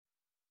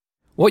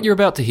What you're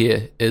about to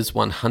hear is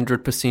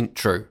 100%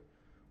 true.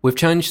 We've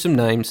changed some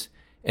names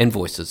and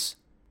voices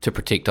to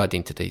protect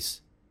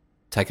identities.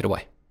 Take it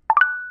away.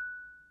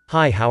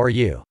 Hi, how are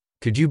you?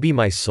 Could you be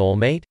my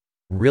soulmate?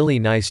 Really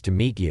nice to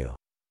meet you.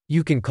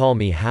 You can call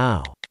me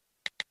Hao.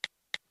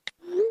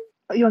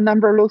 Your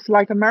number looks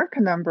like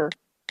American number.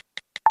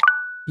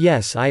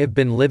 Yes, I have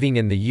been living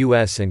in the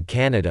US and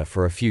Canada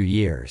for a few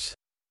years.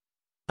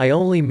 I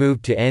only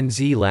moved to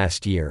NZ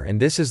last year and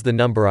this is the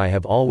number I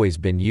have always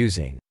been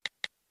using.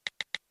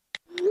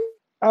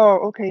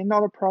 Oh, okay,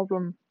 not a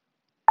problem.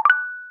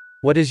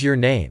 What is your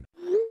name?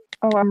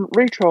 Oh, I'm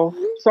Rachel.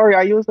 Sorry,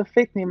 I used a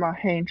fake name on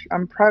Hinge.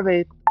 I'm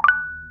private.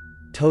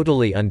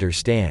 Totally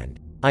understand.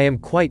 I am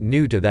quite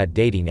new to that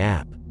dating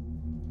app.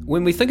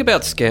 When we think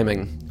about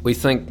scamming, we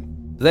think,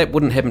 that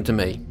wouldn't happen to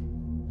me.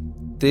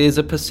 There's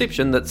a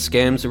perception that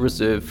scams are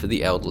reserved for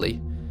the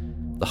elderly,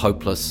 the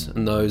hopeless,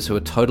 and those who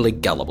are totally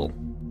gullible.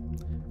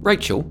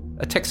 Rachel,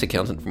 a tax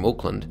accountant from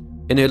Auckland,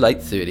 in her late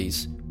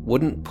 30s,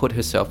 wouldn't put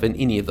herself in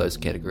any of those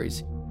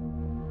categories.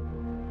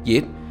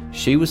 Yet,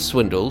 she was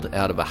swindled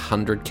out of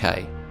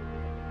 $100K.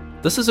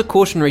 This is a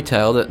cautionary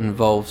tale that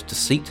involves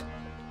deceit,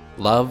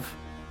 love,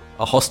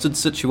 a hostage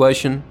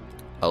situation,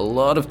 a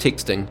lot of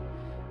texting,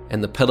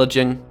 and the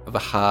pillaging of a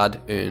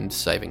hard-earned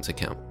savings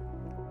account.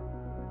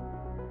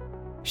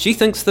 She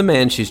thinks the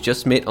man she's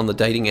just met on the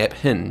dating app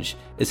Hinge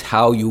is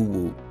Hao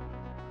Yu-Wu.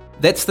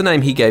 That's the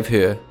name he gave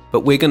her,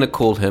 but we're going to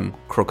call him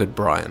Crooked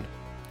Brian.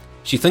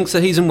 She thinks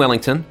that he's in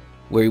Wellington,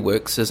 where he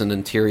works as an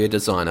interior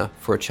designer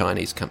for a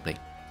Chinese company.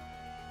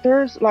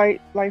 There's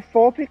like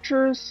 4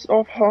 pictures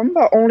of him,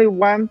 but only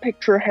 1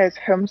 picture has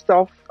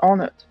himself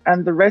on it,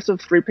 and the rest of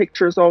 3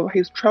 pictures of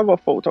his travel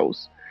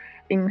photos.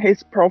 In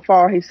his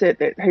profile, he said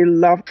that he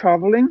loves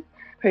traveling,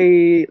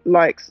 he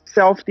likes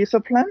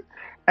self-discipline,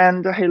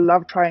 and he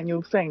loves trying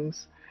new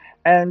things.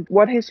 And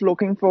what he's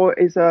looking for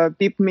is a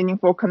deep,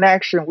 meaningful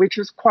connection, which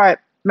is quite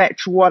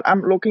match what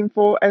I'm looking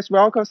for as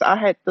well, because I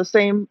had the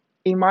same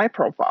in my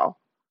profile.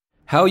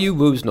 Hao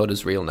Yu-Wu's not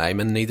his real name,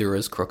 and neither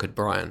is Crooked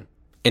Brian.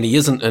 And he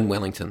isn't in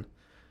Wellington.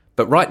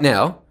 But right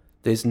now,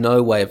 there's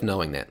no way of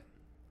knowing that.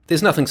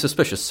 There's nothing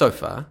suspicious so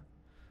far,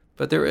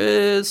 but there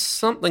is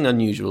something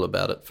unusual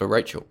about it for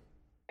Rachel.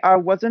 I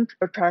wasn't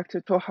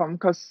attracted to him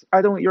because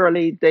I don't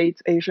usually date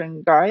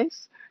Asian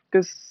guys,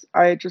 because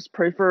I just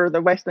prefer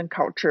the Western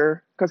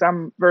culture, because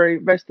I'm very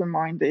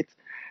Western-minded.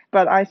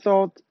 But I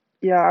thought,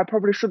 I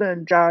probably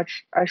shouldn't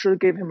judge. I should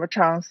give him a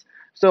chance.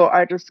 So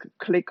I just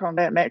click on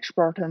that match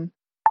button.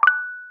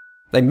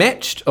 They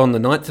matched on the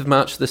 9th of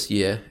March this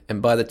year,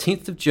 and by the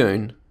 10th of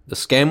June, the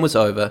scam was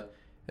over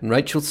and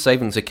Rachel's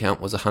savings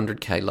account was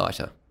 $100K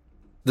lighter.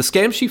 The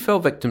scam she fell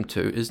victim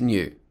to is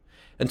new.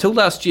 Until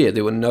last year,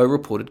 there were no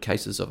reported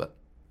cases of it.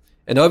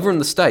 And over in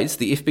the States,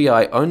 the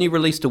FBI only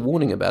released a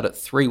warning about it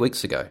 3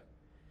 weeks ago.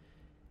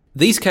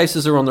 These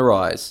cases are on the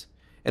rise,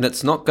 and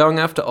it's not going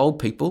after old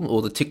people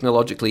or the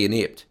technologically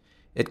inept.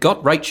 It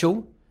got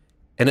Rachel,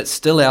 and it's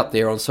still out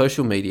there on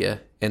social media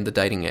and the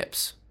dating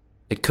apps.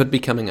 It could be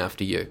coming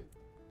after you.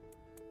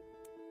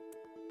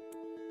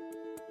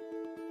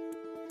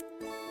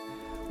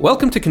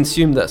 Welcome to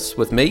Consume This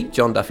with me,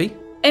 John Duffy.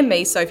 And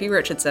me, Sophie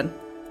Richardson.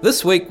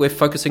 This week we're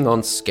focusing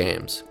on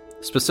scams,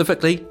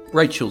 specifically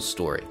Rachel's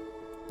story.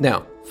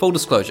 Now, full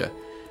disclosure,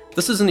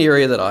 this is an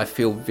area that I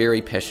feel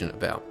very passionate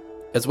about.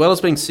 As well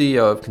as being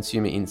CEO of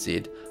Consumer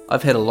NZ,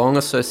 I've had a long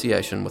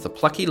association with a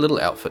plucky little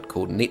outfit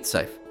called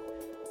NetSafe.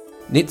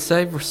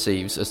 NetSafe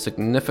receives a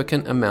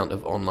significant amount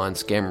of online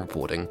scam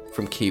reporting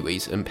from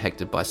Kiwis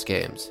impacted by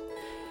scams.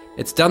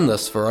 It's done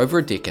this for over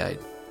a decade,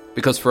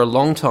 because for a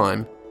long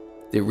time,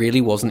 there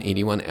really wasn't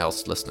anyone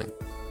else listening.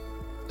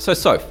 So,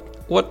 Soph,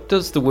 what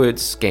does the word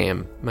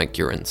scam make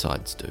your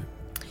insides do?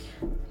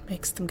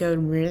 Makes them go...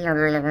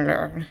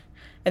 And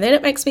then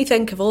it makes me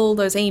think of all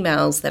those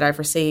emails that I've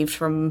received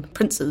from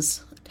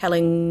princes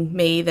telling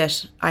me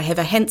that I have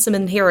a handsome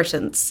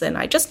inheritance and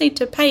I just need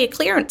to pay a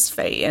clearance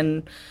fee.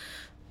 And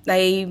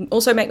they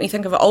also make me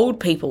think of old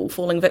people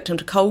falling victim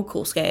to cold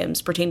call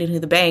scams, pretending to be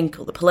the bank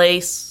or the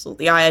police or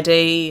the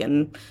IRD.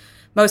 And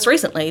most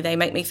recently, they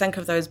make me think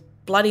of those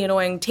bloody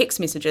annoying text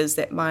messages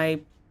that my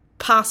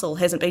parcel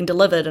hasn't been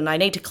delivered and I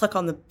need to click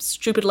on the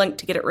stupid link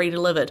to get it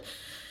re-delivered.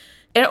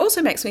 And it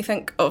also makes me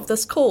think of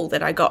this call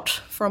that I got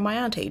from my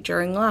auntie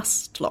during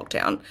last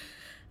lockdown.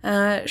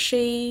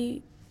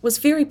 She was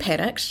very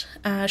panicked.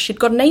 She'd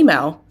got an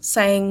email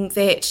saying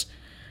that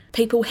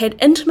people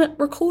had intimate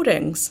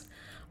recordings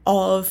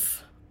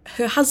of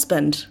her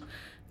husband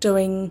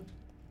doing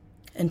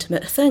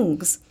intimate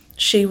things.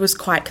 She was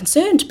quite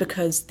concerned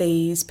because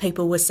these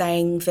people were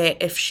saying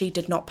that if she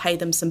did not pay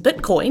them some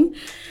Bitcoin,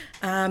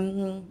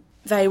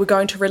 they were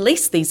going to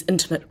release these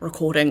intimate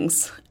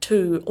recordings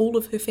to all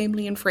of her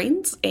family and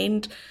friends.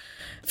 And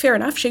fair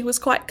enough, she was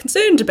quite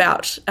concerned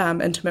about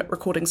intimate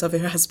recordings of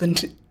her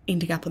husband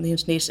ending up on the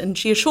internet. And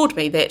she assured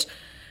me that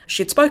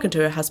she had spoken to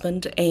her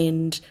husband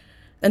and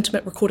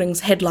intimate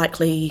recordings had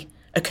likely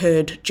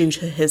occurred due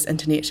to his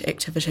internet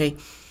activity.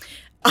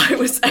 I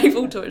was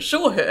able to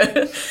assure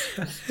her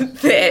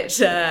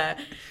that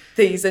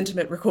these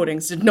intimate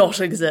recordings did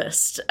not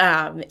exist,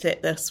 that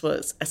this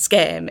was a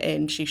scam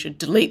and she should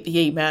delete the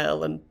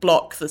email and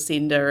block the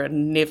sender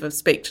and never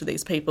speak to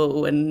these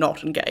people and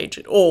not engage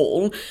at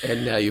all.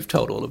 And now you've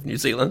told all of New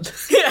Zealand.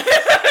 Yeah.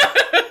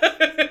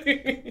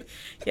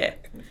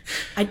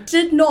 I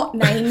did not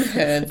name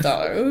her,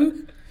 though.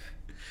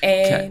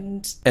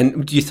 And okay.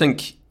 And do you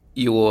think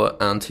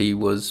your auntie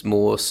was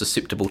more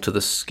susceptible to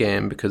this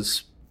scam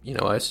because,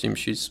 I assume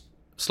she's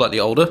slightly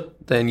older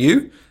than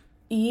you?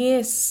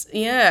 Yes,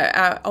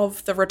 yeah,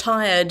 of the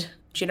retired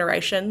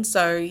generation.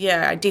 So,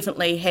 yeah, I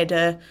definitely had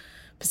a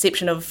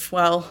perception of,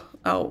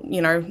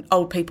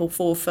 old people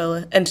fall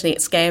for internet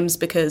scams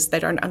because they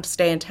don't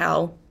understand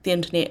how the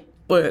internet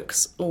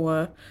works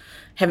or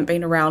haven't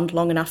been around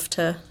long enough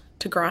to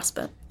grasp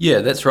it.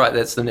 Yeah, that's right.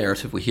 That's the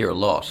narrative we hear a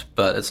lot,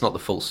 but it's not the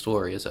full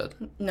story, is it?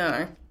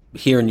 No.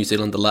 Here in New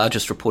Zealand, the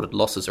largest reported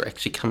losses are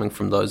actually coming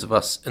from those of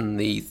us in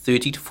the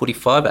 30 to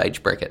 45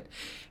 age bracket.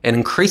 And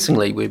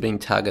increasingly, we're being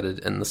targeted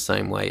in the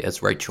same way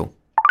as Rachel.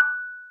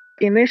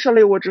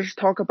 Initially, we just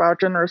talk about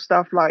general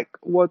stuff like,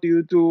 what do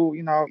you do,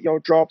 your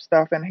job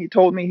stuff. And he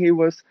told me he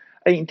was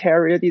an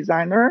interior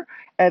designer.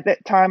 At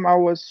that time, I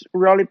was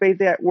really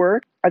busy at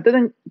work. I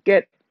didn't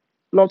get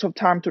lots of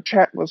time to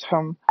chat with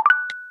him.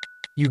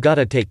 You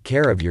gotta take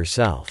care of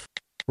yourself.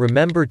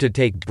 Remember to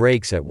take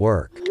breaks at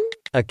work.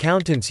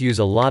 Accountants use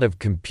a lot of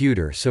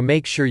computer, so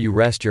make sure you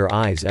rest your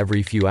eyes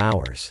every few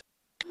hours.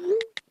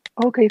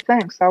 Okay,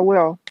 thanks, I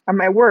will.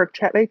 I'm at work,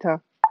 chat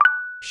later.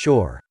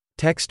 Sure.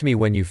 Text me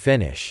when you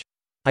finish.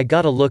 I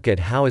gotta look at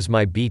how is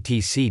my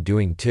BTC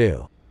doing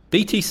too.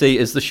 BTC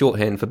is the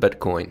shorthand for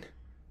Bitcoin.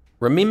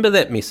 Remember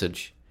that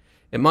message.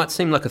 It might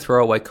seem like a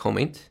throwaway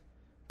comment,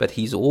 but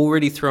he's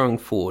already throwing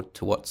forward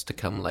to what's to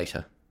come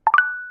later.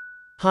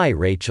 Hi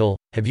Rachel,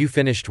 have you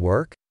finished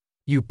work?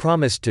 You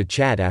promised to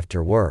chat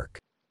after work.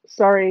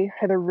 Sorry,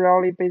 had a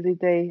really busy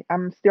day.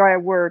 I'm still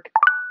at work.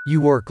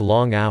 You work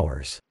long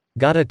hours.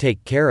 Gotta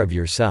take care of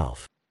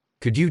yourself.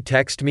 Could you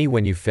text me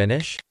when you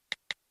finish?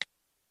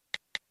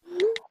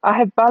 I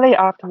have ballet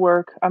after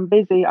work. I'm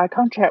busy. I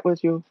can't chat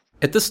with you.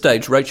 At this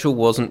stage, Rachel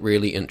wasn't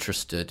really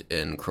interested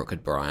in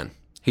Crooked Brian.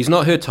 He's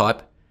not her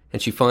type,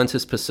 and she finds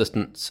his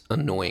persistence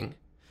annoying.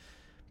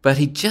 But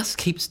he just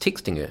keeps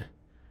texting her.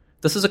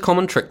 This is a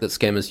common trick that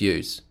scammers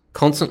use.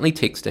 Constantly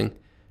texting,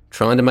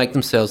 trying to make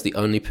themselves the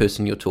only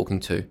person you're talking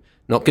to,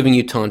 not giving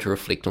you time to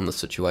reflect on the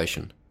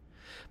situation.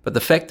 But the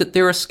fact that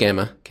they're a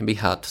scammer can be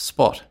hard to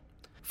spot.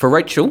 For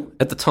Rachel,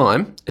 at the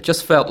time, it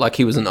just felt like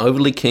he was an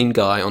overly keen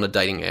guy on a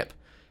dating app.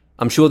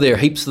 I'm sure there are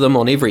heaps of them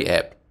on every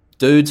app,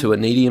 dudes who are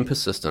needy and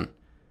persistent,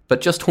 but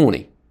just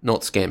horny,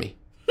 not scammy.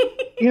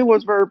 He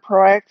was very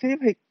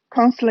proactive. He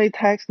constantly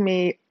texts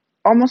me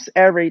almost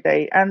every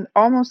day and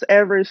almost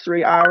every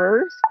 3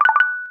 hours.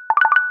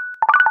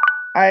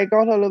 I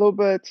got a little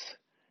bit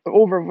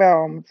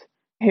overwhelmed.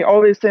 He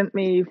always sent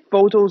me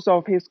photos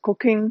of his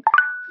cooking,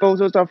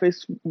 photos of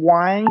his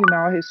wine,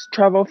 his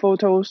travel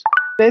photos.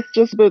 That's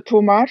just a bit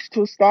too much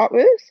to start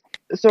with.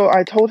 So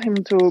I told him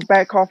to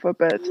back off a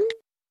bit.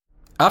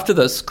 After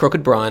this,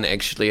 Crooked Brian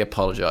actually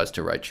apologised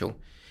to Rachel.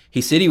 He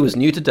said he was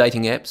new to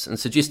dating apps and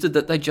suggested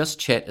that they just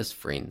chat as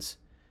friends.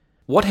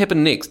 What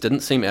happened next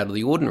didn't seem out of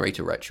the ordinary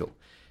to Rachel.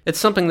 It's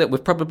something that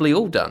we've probably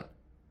all done.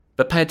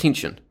 But pay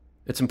attention.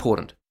 It's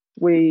important.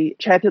 We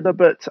chatted a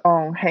bit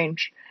on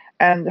Hinge,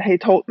 and he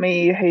told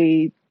me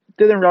he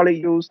didn't really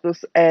use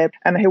this app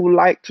and he would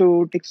like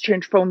to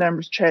exchange phone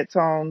numbers, chats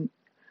on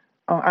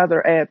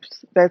other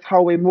apps. That's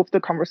how we moved the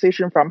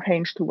conversation from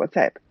Hinge to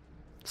WhatsApp.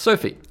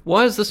 Sophie,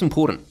 why is this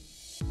important?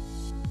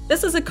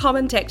 This is a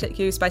common tactic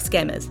used by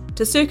scammers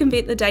to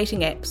circumvent the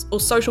dating apps or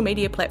social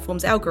media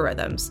platforms'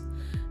 algorithms.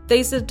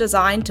 These are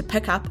designed to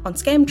pick up on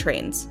scam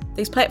trends.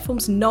 These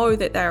platforms know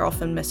that they are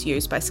often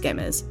misused by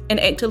scammers and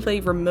actively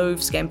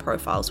remove scam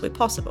profiles where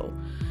possible.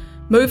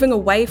 Moving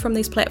away from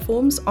these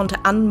platforms onto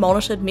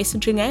unmonitored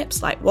messaging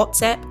apps like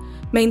WhatsApp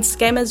means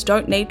scammers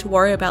don't need to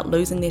worry about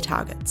losing their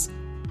targets.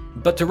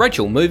 But to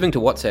Rachel, moving to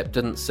WhatsApp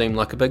didn't seem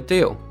like a big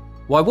deal.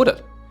 Why would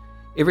it?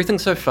 Everything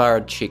so far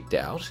had checked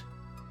out.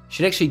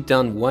 She'd actually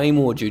done way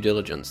more due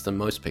diligence than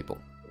most people.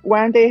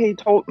 One day he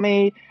told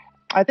me,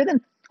 I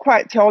didn't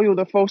quite tell you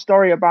the full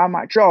story about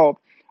my job.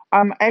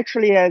 I'm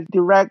actually a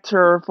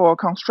director for a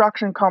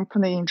construction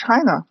company in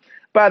China.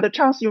 But the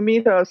chance you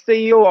meet a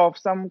CEO of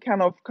some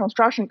kind of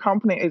construction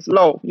company is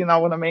low, you know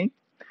what I mean?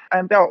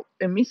 And that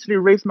immediately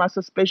raised my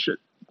suspicion.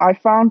 I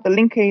found the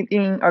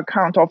LinkedIn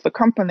account of the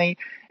company.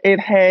 It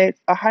had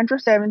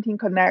 117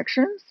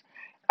 connections.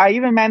 I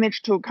even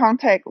managed to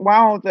contact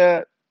one of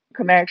the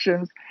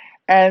connections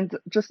and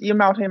just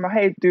emailed him,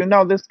 hey, do you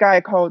know this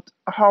guy called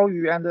Hao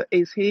Yu, and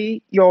is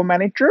he your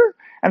manager?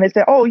 And they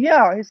said, oh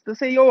yeah, he's the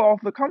CEO of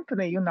the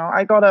company,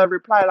 I got a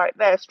reply like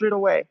that straight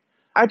away.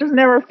 I just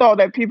never thought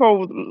that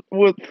people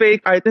would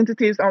fake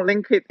identities on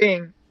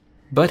LinkedIn.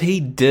 But he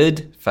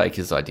did fake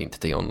his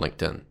identity on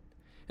LinkedIn.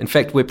 In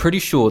fact, we're pretty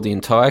sure the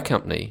entire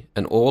company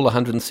and all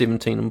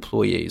 117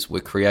 employees were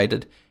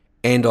created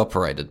and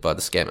operated by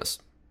the scammers.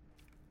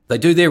 They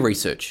do their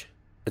research.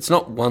 It's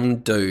not one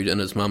dude in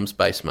his mum's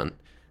basement.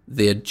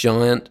 They're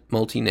giant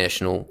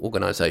multinational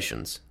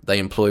organisations. They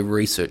employ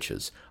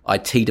researchers,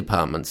 IT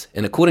departments,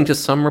 and according to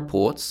some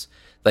reports,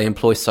 they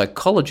employ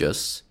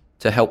psychologists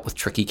to help with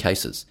tricky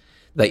cases.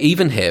 They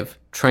even have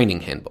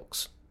training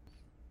handbooks.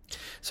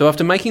 So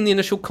after making the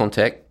initial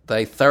contact,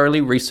 they thoroughly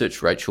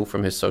researched Rachel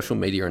from her social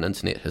media and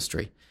internet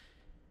history.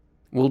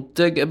 We'll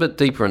dig a bit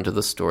deeper into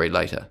this story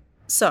later.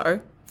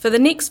 So, for the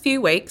next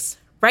few weeks,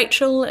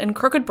 Rachel and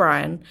Crooked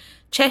Brian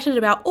chatted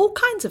about all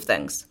kinds of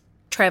things.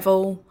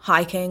 Travel,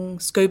 hiking,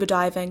 scuba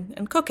diving,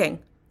 and cooking.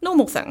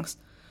 Normal things.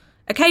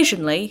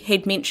 Occasionally,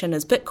 he'd mention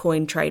his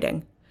Bitcoin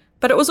trading,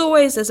 but it was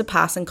always as a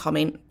passing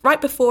comment right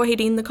before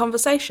he'd end the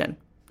conversation.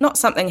 Not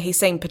something he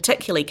seemed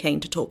particularly keen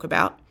to talk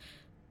about.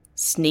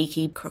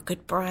 Sneaky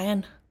Crooked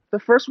Brian. The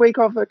first week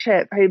of the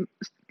chat, he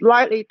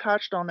lightly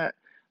touched on it,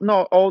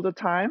 not all the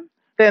time.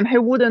 Then he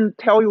wouldn't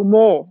tell you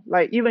more.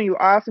 Like, even you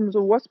ask him,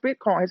 so what's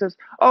Bitcoin? He says,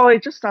 oh,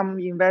 it's just some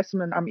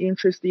investment I'm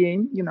interested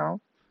in.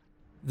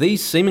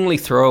 These seemingly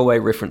throwaway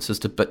references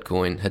to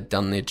Bitcoin had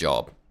done their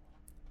job.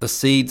 The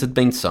seeds had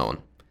been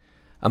sown.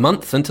 A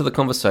month into the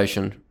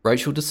conversation,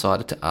 Rachel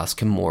decided to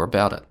ask him more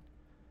about it.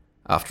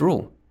 After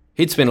all,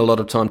 he'd spent a lot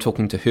of time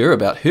talking to her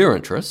about her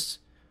interests.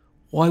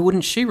 Why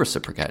wouldn't she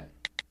reciprocate?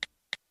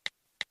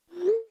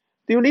 Do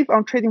you live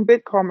on trading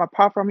Bitcoin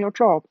apart from your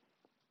job?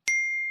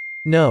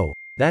 No,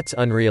 that's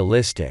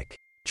unrealistic.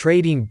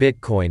 Trading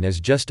Bitcoin is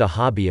just a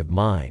hobby of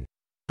mine.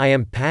 I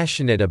am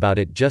passionate about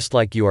it just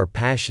like you are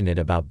passionate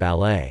about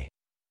ballet.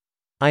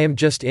 I am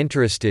just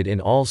interested in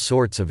all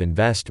sorts of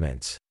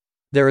investments.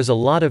 There is a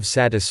lot of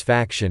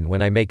satisfaction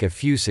when I make a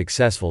few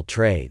successful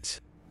trades.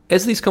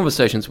 As these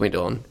conversations went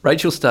on,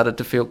 Rachel started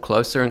to feel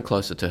closer and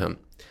closer to him.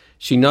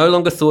 She no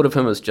longer thought of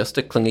him as just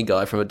a clingy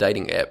guy from a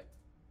dating app.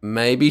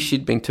 Maybe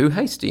she'd been too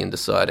hasty in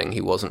deciding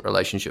he wasn't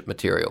relationship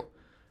material.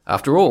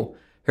 After all,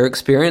 her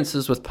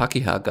experiences with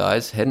Pakeha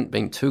guys hadn't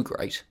been too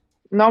great.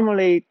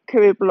 Normally,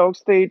 Kiwi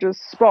blokes, they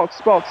just spot.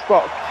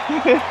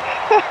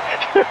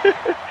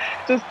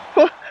 Just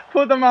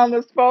put them on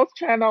the sports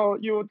channel,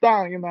 you're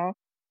done.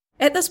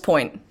 At this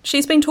point,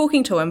 she's been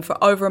talking to him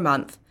for over a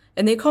month,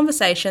 and their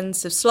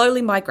conversations have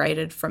slowly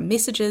migrated from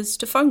messages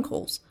to phone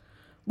calls.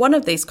 One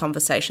of these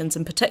conversations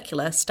in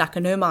particular stuck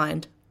in her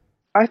mind.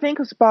 I think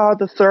it's about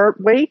the third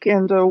week,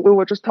 and we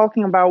were just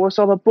talking about what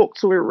sort of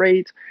books we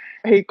read.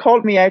 He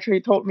called me,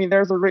 actually told me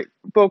there's a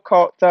book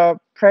called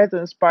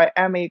Presence by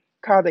Amy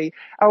Cuddy.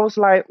 I was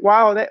like,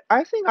 wow,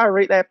 I think I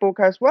read that book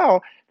as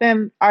well.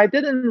 Then I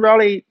didn't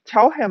really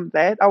tell him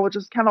that. I was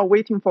just kind of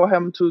waiting for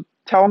him to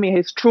tell me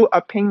his true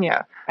opinion.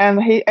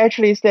 And he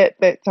actually said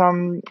that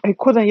he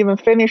couldn't even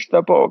finish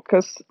the book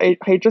because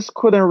he just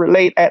couldn't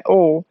relate at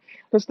all.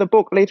 Because the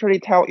book literally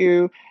tells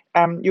you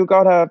you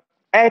gotta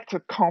act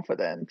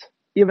confident.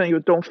 Even you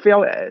don't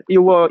feel it,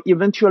 you will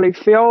eventually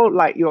feel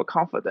like you're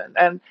confident.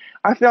 And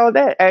I feel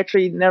that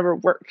actually never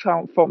worked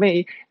out for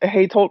me.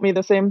 He told me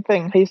the same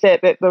thing. He said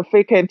that the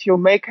fake it till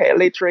make it,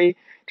 literally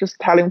just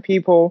telling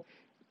people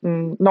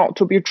not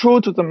to be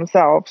true to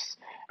themselves.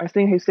 I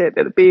think he said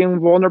that being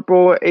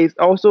vulnerable is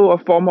also a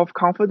form of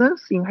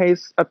confidence in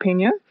his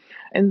opinion.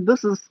 And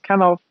this is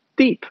kind of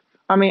deep.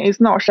 I mean, it's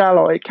not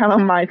shallow. It's kind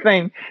of my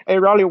thing. It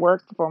really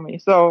worked for me.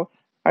 So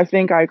I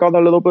think I got a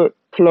little bit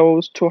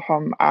close to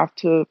him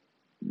after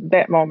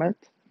that moment.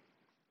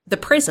 The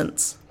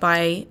Presence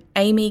by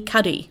Amy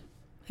Cuddy.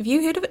 Have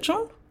you heard of it,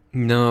 John?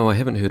 No, I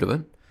haven't heard of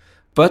it.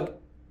 But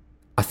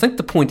I think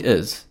the point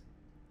is,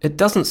 it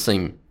doesn't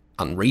seem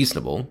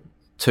unreasonable.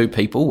 Two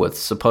people with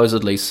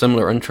supposedly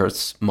similar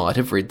interests might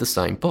have read the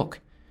same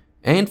book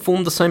and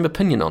formed the same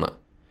opinion on it.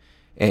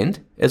 And,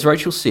 as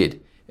Rachel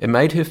said, it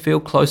made her feel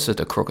closer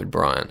to Crooked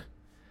Brian.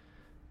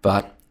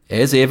 But,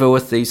 as ever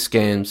with these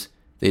scams,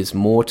 there's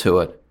more to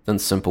it than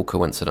simple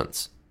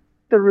coincidence.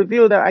 The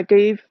review that I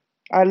gave,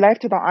 I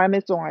left it on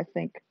Amazon, I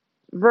think.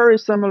 Very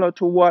similar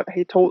to what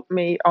he told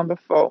me on the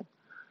phone.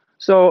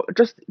 So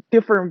just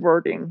different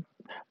wording.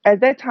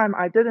 At that time,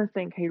 I didn't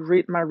think he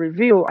read my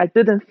review. I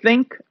didn't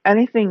think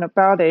anything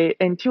about it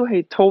until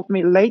he told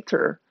me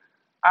later,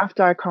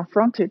 after I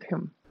confronted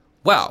him.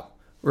 Wow.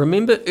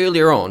 Remember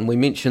earlier on we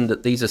mentioned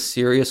that these are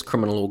serious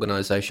criminal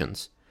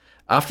organisations.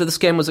 After the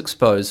scam was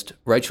exposed,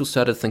 Rachel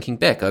started thinking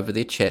back over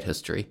their chat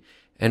history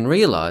and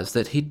realised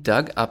that he'd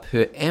dug up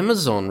her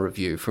Amazon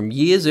review from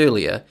years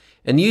earlier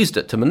and used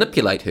it to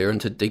manipulate her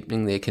into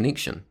deepening their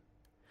connection.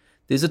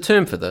 There's a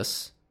term for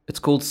this. It's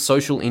called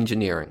social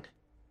engineering.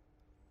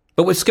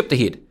 But we've skipped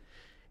ahead.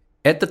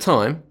 At the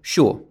time,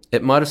 sure,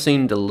 it might have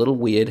seemed a little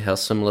weird how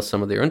similar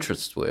some of their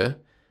interests were,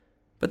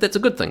 but that's a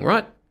good thing,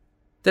 right?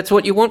 That's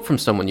what you want from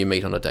someone you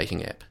meet on a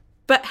dating app.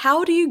 But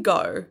how do you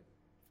go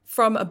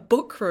from a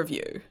book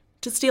review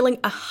to stealing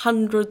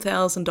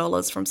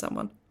 $100,000 from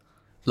someone?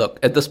 Look,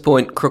 at this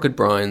point, Crooked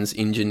Brian's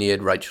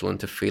engineered Rachel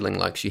into feeling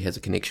like she has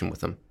a connection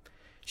with him.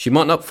 She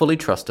might not fully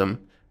trust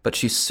him, but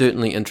she's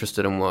certainly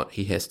interested in what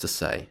he has to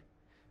say.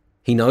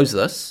 He knows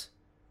this,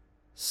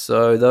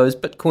 so those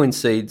Bitcoin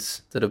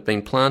seeds that have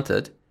been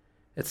planted,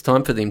 it's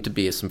time for them to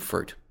bear some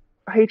fruit.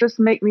 he just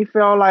made me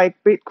feel like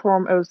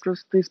Bitcoin is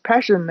just his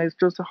passion, is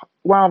just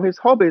one of his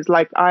hobbies.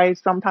 Like I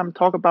sometimes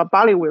talk about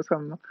Bali with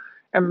him.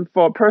 And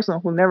for a person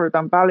who never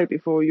done Bali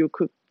before, you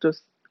could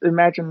just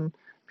imagine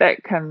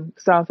that can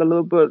sound a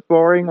little bit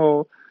boring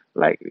or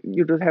like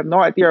you just have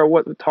no idea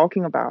what we're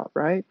talking about,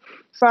 right?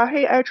 So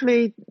he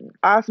actually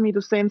asked me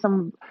to send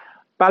some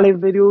Bali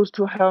videos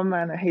to him,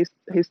 and he's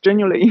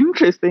genuinely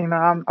interested.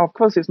 Of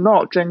course, he's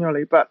not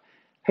genuinely, but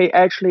he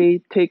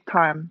actually take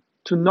time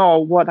to know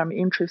what I'm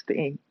interested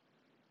in.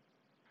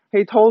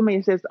 He told me,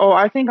 he says, "Oh,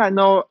 I think I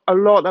know a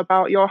lot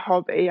about your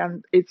hobby,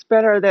 and it's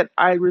better that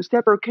I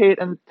reciprocate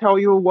and tell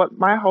you what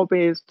my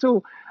hobby is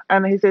too."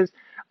 And he says,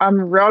 "I'm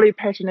really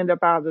passionate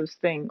about this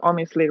thing.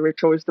 Honestly,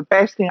 Rachel, it's the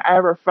best thing I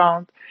ever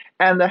found."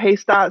 And he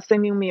started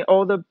sending me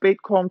all the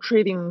Bitcoin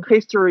trading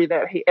history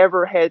that he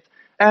ever had.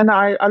 And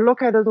I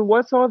look at it,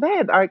 what's all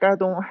that?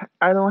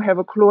 I don't have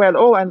a clue at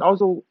all. And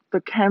also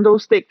the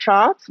candlestick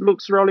charts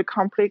looks really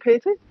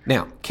complicated.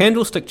 Now,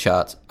 candlestick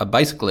charts are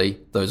basically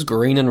those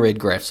green and red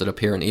graphs that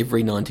appear in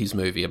every 90s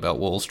movie about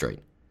Wall Street.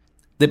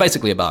 They're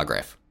basically a bar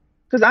graph.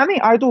 Because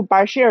I do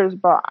buy shares,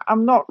 but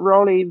I'm not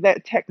really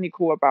that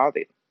technical about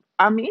it.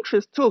 I'm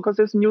interested too because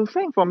it's a new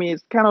thing for me.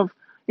 It's kind of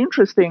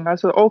interesting. I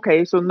said,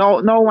 okay, so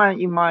no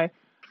one in my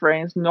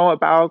friends know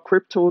about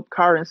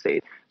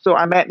cryptocurrency. So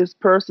I met this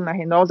person and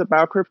he knows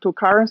about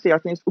cryptocurrency. I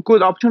think it's a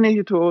good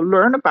opportunity to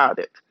learn about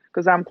it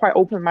because I'm quite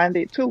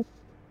open-minded too.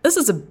 This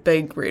is a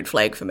big red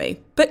flag for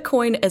me.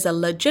 Bitcoin is a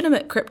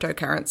legitimate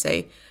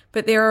cryptocurrency,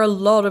 but there are a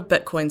lot of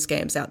Bitcoin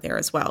scams out there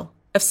as well.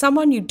 If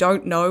someone you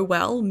don't know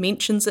well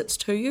mentions it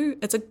to you,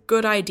 it's a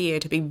good idea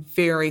to be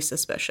very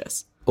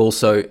suspicious.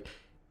 Also,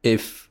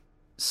 if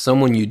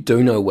someone you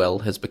do know well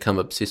has become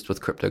obsessed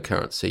with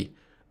cryptocurrency,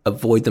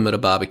 avoid them at a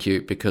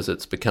barbecue because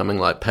it's becoming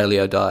like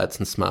paleo diets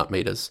and smart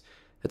meters.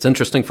 It's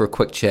interesting for a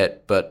quick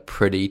chat, but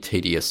pretty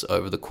tedious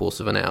over the course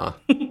of an hour.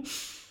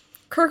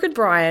 Crooked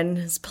Brian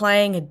is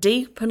playing a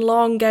deep and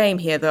long game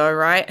here though,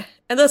 right?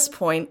 At this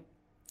point,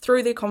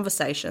 through their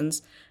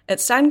conversations,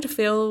 it's starting to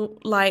feel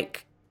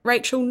like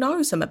Rachel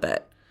knows him a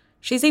bit.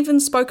 She's even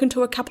spoken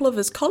to a couple of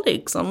his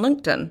colleagues on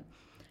LinkedIn.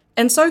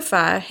 And so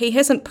far, he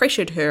hasn't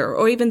pressured her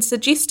or even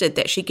suggested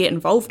that she get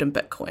involved in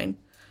Bitcoin.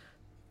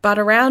 But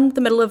around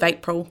the middle of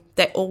April,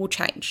 that all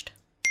changed.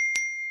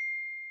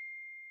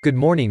 Good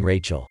morning,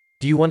 Rachel.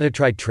 Do you want to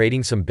try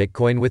trading some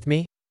Bitcoin with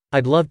me?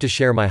 I'd love to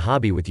share my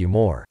hobby with you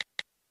more.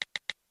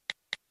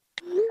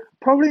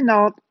 Probably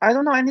not. I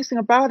don't know anything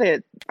about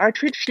it. I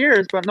trade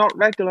shares, but not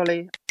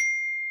regularly.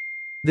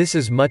 This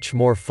is much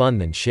more fun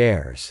than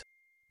shares.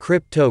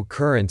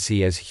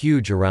 Cryptocurrency is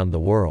huge around the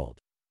world.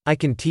 I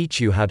can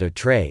teach you how to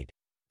trade.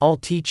 I'll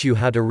teach you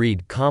how to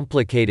read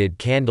complicated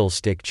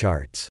candlestick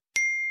charts.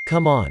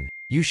 Come on,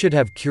 you should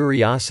have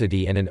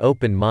curiosity and an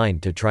open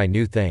mind to try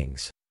new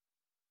things.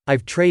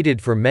 I've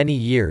traded for many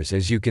years,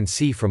 as you can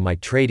see from my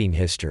trading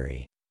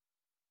history.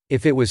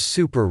 If it was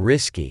super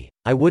risky,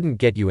 I wouldn't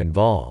get you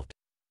involved.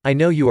 I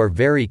know you are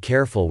very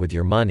careful with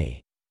your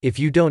money. If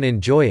you don't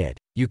enjoy it,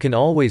 you can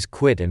always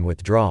quit and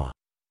withdraw.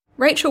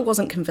 Rachel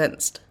wasn't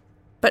convinced,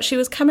 but she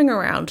was coming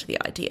around to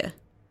the idea.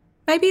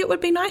 Maybe it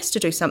would be nice to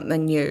do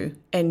something new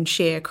and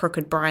share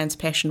Crooked Brian's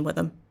passion with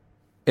him.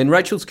 In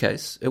Rachel's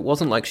case, it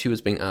wasn't like she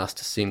was being asked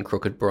to send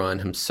Crooked Brian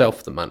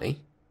himself the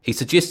money. He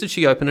suggested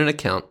she open an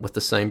account with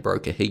the same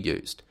broker he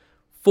used,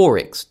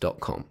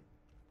 Forex.com.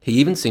 He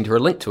even sent her a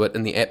link to it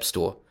in the App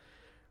Store.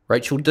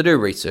 Rachel did her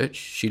research,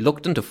 she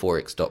looked into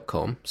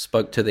Forex.com,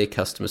 spoke to their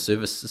customer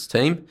services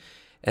team,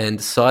 and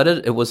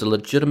decided it was a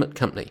legitimate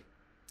company.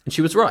 And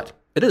she was right,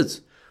 it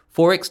is.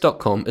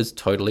 Forex.com is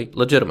totally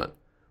legitimate,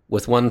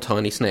 with one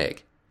tiny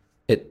snag.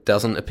 It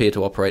doesn't appear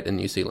to operate in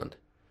New Zealand.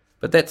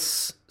 But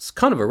that's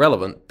kind of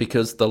irrelevant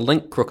because the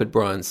link Crooked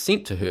Brian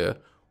sent to her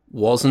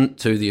wasn't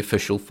to the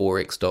official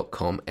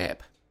Forex.com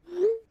app.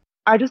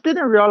 I just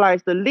didn't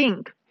realize the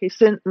link he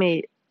sent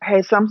me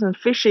had something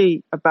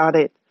fishy about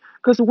it.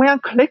 Because when I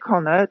click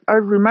on it, I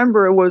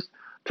remember it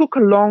took a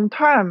long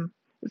time.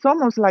 It's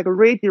almost like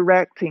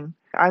redirecting.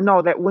 I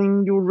know that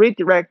when you're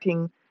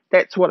redirecting,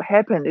 that's what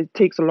happened. It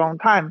takes a long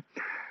time.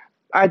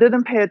 I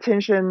didn't pay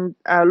attention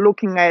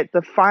looking at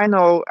the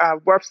final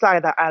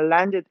website that I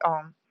landed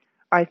on.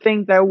 I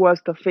think that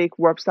was the fake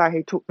website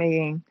he took me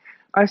in.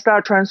 I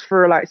started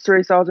transfer like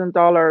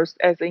 $3,000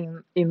 as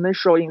an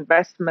initial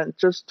investment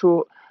just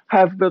to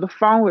have a bit of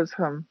fun with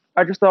him.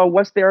 I just thought,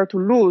 what's there to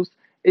lose?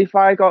 If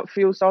I got a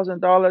few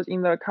 $1,000s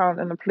in the account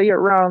and play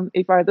around,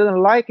 if I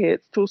didn't like it,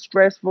 it's too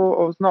stressful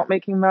or it's not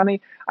making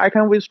money, I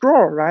can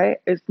withdraw, right?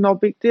 It's no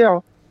big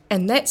deal.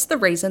 And that's the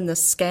reason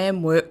this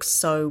scam works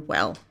so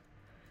well.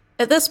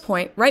 At this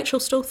point, Rachel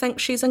still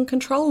thinks she's in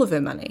control of her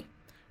money.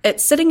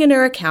 It's sitting in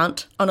her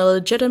account on a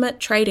legitimate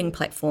trading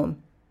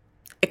platform.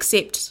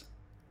 Except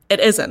it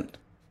isn't.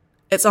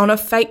 It's on a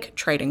fake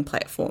trading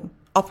platform,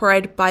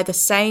 operated by the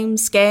same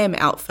scam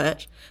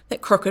outfit that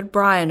Crooked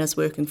Brian is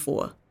working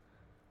for.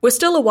 We're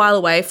still a while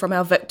away from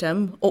our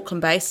victim,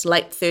 Auckland-based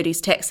late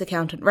 30s tax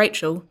accountant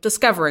Rachel,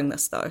 discovering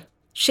this though.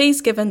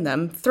 She's given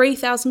them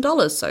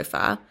 $3,000 so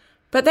far,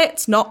 but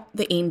that's not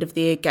the end of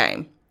their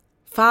game.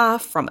 Far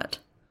from it.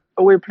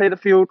 We played a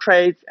few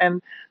trades,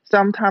 and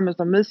sometimes it's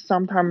a miss,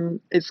 sometimes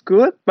it's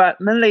good. But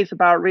mainly it's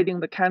about reading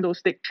the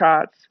candlestick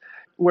charts.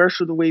 Where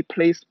should we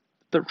place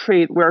the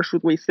trade? Where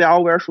should we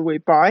sell? Where should we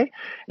buy?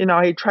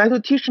 He tried to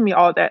teach me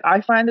all that.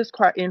 I find this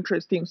quite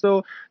interesting.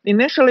 So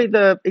initially,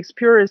 the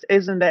experience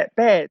isn't that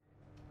bad.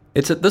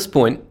 It's at this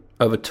point,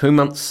 over 2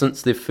 months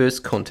since their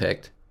first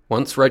contact,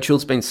 once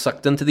Rachel's been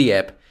sucked into the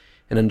app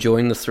and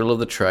enjoying the thrill of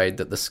the trade,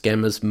 that the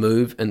scammers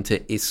move into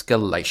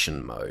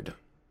escalation mode.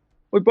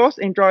 We both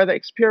enjoy the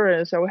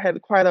experience, and we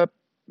had quite a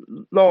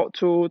lot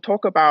to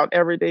talk about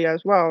every day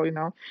as well.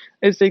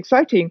 It's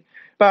exciting.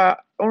 But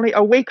only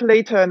a week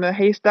later, and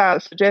he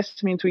started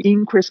suggesting me to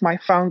increase my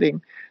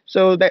funding.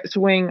 So that's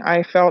when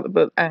I felt a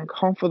bit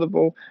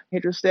uncomfortable. He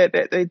just said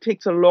that it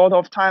takes a lot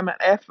of time and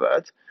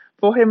effort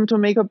for him to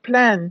make a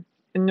plan,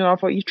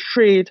 for each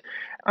trade.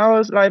 I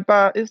was like,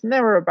 but it's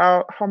never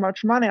about how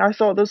much money. I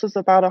thought this is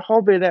about a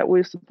hobby that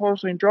we're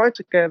supposed to enjoy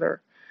together.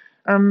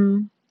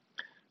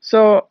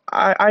 So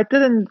I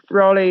didn't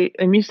really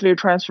immediately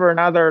transfer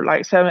another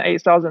like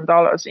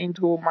 $7,000-8,000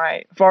 into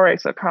my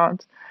Forex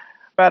account,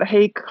 but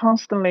he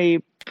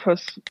constantly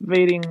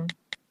persuading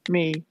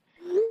me.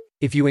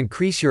 If you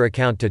increase your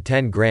account to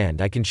 10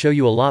 grand, I can show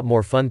you a lot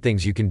more fun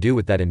things you can do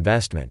with that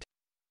investment.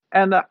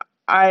 And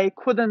I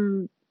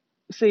couldn't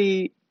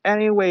see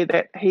any way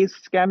that he's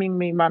scamming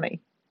me money,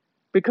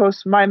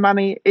 because my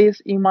money is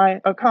in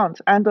my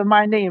account under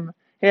my name.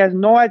 He has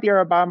no idea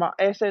about my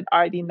asset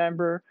ID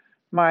number,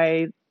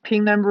 my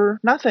PIN number,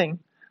 nothing.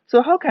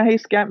 So how can he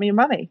scam me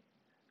money?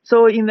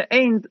 So in the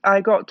end,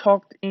 I got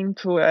talked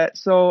into it.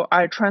 So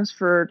I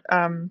transferred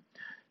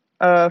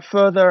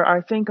further,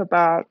 I think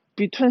about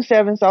between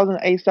 7,000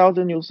 and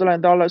 8,000 New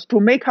Zealand dollars to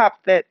make up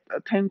that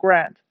 10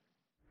 grand.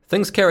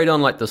 Things carried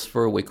on like this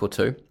for a week or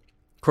two.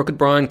 Crooked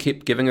Brian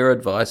kept giving her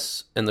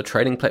advice, and the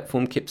trading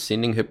platform kept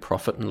sending her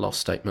profit and loss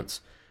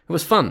statements. It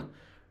was fun.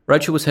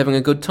 Rachel was having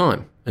a good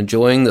time,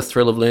 enjoying the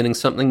thrill of learning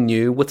something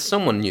new with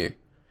someone new.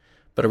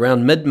 But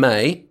around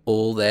mid-May,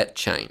 all that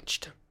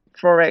changed.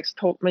 Forex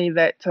told me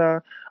that,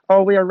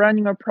 we are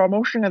running a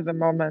promotion at the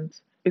moment.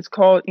 It's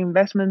called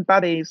Investment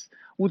Buddies.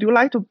 Would you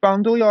like to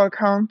bundle your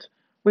account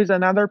with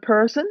another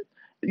person?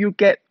 You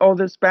get all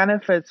these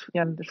benefits,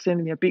 and they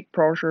send me a big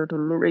brochure to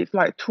read. It's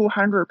like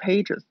 200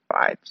 pages.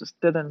 I just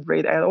didn't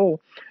read at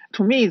all.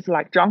 To me, it's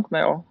like junk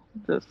mail,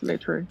 just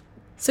literally.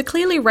 So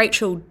clearly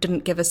Rachel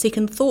didn't give a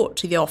second thought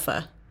to the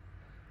offer.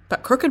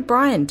 But Crooked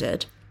Brian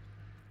did.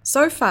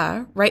 So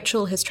far,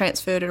 Rachel has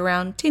transferred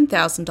around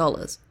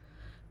 $10,000.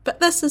 But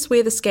this is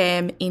where the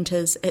scam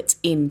enters its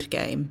end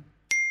game.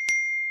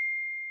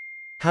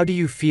 How do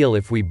you feel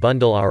if we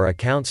bundle our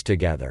accounts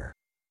together?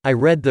 I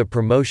read the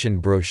promotion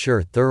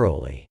brochure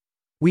thoroughly.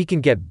 We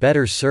can get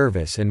better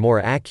service and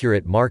more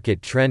accurate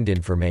market trend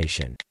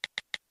information.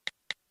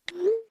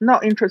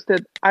 Not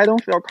interested. I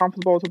don't feel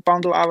comfortable to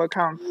bundle our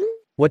accounts.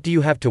 What do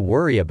you have to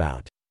worry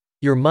about?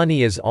 Your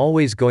money is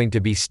always going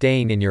to be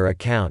staying in your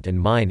account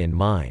and mine in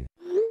mine.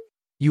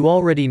 You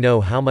already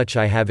know how much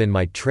I have in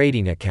my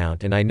trading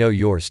account, and I know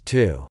yours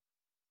too.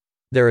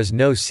 There is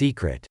no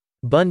secret.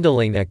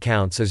 Bundling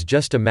accounts is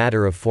just a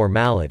matter of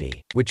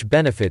formality, which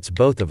benefits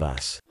both of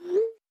us.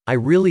 I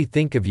really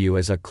think of you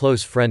as a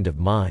close friend of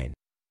mine.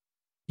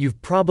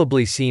 You've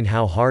probably seen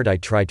how hard I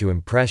try to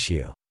impress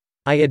you.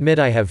 I admit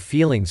I have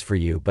feelings for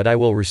you, but I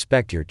will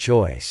respect your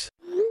choice.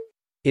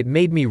 It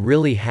made me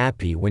really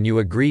happy when you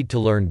agreed to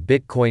learn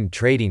Bitcoin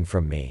trading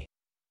from me.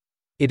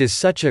 It is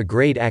such a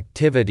great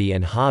activity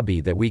and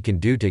hobby that we can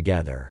do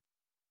together.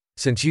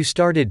 Since you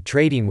started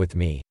trading with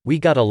me, we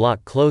got a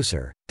lot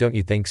closer, don't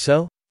you think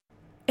so?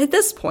 At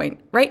this point,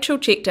 Rachel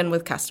checked in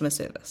with customer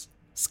service,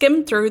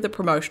 skimmed through the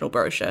promotional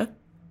brochure.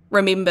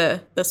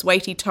 Remember, this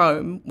weighty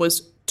tome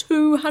was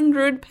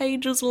 200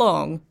 pages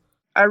long.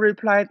 I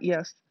replied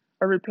yes.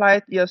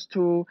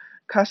 To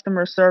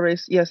customer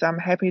service. Yes, I'm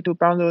happy to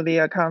bundle the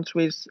accounts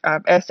with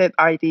asset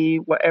ID,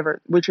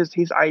 whatever, which is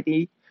his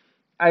ID.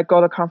 I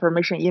got a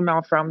confirmation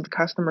email from the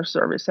customer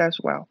service as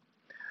well.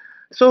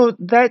 So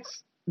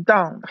that's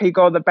done. He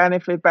got the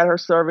benefit, better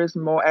service,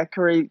 more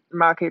accurate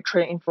market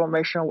trade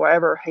information,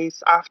 whatever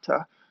he's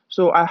after.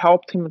 So I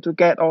helped him to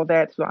get all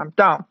that, so I'm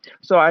done.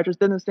 So I just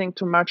didn't think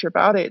too much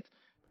about it.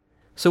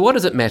 So what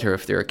does it matter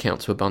if their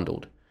accounts were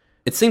bundled?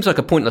 It seems like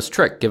a pointless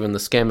trick given the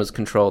scammers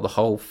control the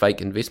whole fake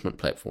investment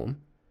platform.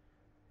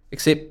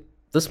 Except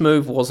this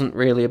move wasn't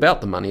really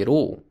about the money at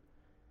all.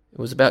 It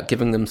was about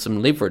giving them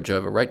some leverage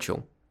over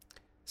Rachel.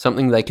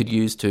 Something they could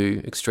use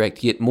to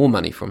extract yet more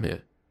money from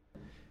her.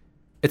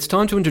 It's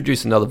time to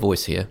introduce another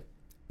voice here.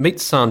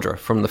 Meet Sandra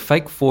from the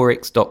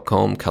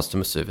fakeforex.com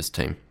customer service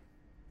team.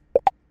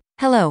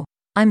 Hello,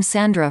 I'm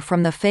Sandra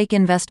from the Fake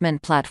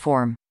Investment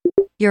Platform.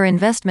 Your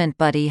investment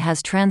buddy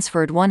has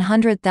transferred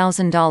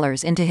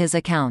 $100,000 into his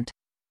account.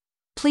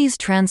 Please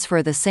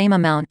transfer the same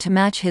amount to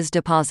match his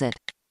deposit.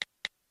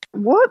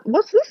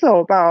 What's this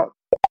all about?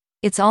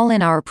 It's all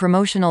in our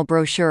promotional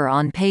brochure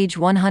on page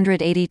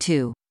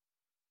 182.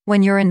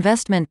 When your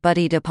investment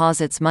buddy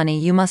deposits money,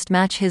 you must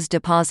match his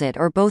deposit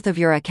or both of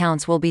your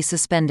accounts will be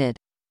suspended.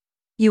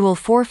 You will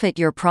forfeit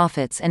your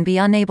profits and be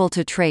unable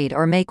to trade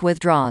or make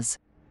withdrawals.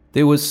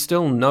 There was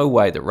still no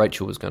way that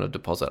Rachel was going to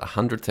deposit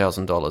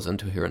 $100,000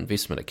 into her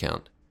investment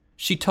account.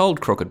 She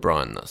told Crooked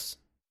Brian this.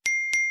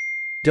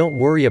 Don't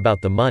worry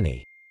about the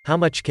money. How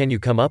much can you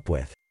come up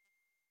with?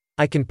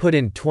 I can put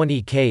in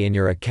 $20,000 in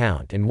your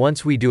account, and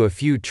once we do a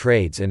few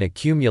trades and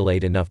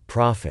accumulate enough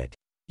profit,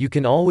 you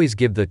can always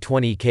give the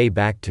 $20,000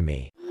 back to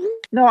me.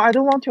 No, I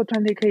don't want your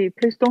 20K.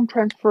 Please don't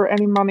transfer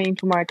any money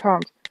into my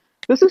account.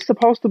 This is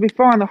supposed to be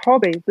fun and a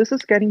hobby. This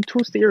is getting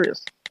too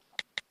serious.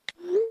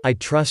 I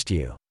trust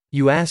you.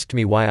 You asked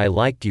me why I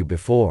liked you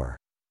before.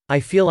 I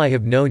feel I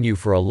have known you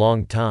for a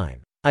long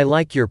time. I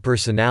like your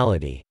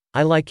personality.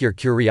 I like your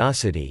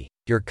curiosity,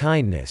 your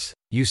kindness,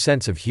 your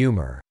sense of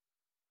humor.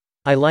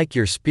 I like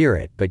your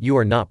spirit, but you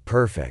are not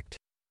perfect.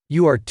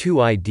 You are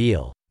too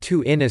ideal,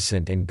 too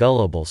innocent and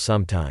gullible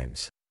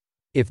sometimes.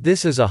 If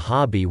this is a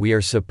hobby we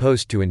are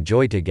supposed to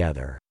enjoy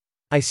together,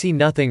 I see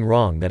nothing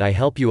wrong that I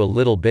help you a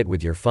little bit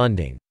with your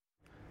funding.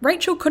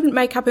 Rachel couldn't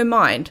make up her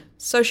mind,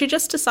 so she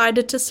just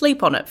decided to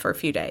sleep on it for a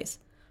few days.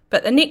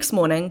 But the next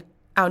morning,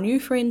 our new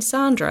friend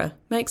Sandra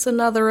makes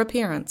another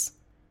appearance.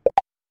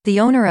 The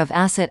owner of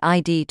asset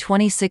ID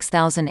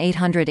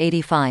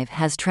 26,885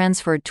 has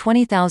transferred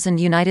 20,000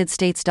 United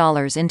States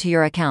dollars into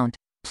your account.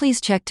 Please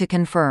check to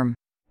confirm.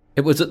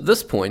 It was at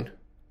this point,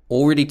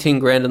 already 10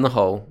 grand in the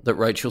hole, that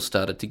Rachel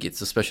started to get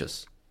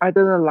suspicious. I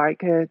didn't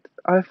like it.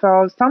 I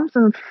felt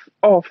something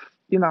off,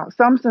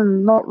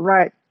 something not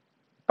right.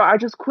 But I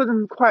just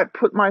couldn't quite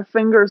put my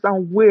fingers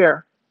on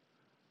where.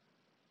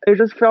 It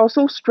just felt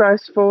so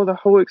stressful, the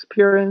whole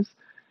experience.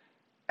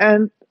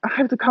 And I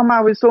have to come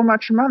out with so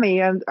much money,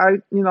 and all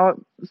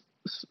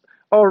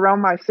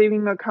around my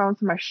saving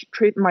accounts, my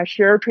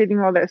share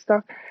trading, all that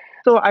stuff.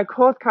 So I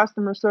called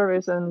customer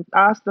service and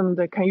asked them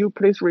that, can you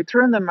please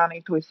return the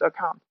money to his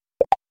account?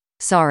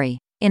 Sorry,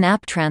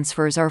 in-app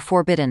transfers are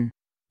forbidden.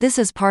 This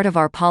is part of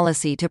our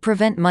policy to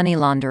prevent money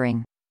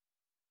laundering.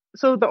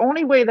 So the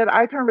only way that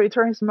I can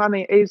return his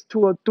money is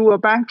to do a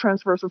bank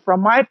transfer. So from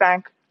my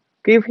bank,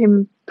 give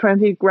him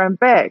 20 grand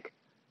back.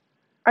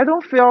 I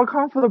don't feel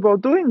comfortable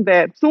doing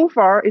that. So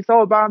far, it's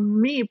all about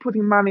me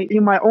putting money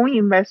in my own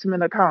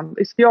investment account.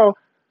 It's still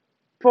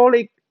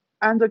fully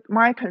under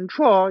my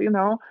control,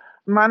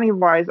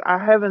 Money-wise, I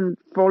haven't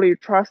fully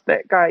trust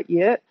that guy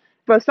yet.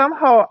 But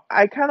somehow,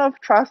 I kind of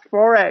trust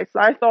Forex.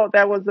 I thought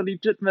that was a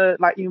legitimate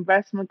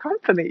investment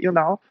company,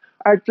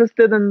 I just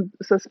didn't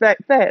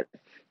suspect that.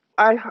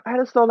 I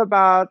had thought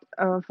about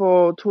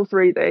for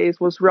 2-3 days,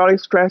 was really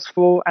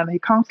stressful, and he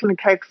constantly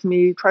texts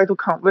me, try to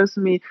convince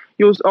me,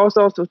 use all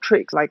sorts of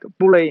tricks like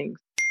bullying.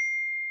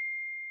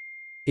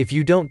 If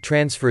you don't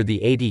transfer the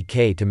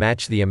 $80,000 to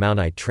match the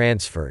amount I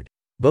transferred,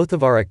 both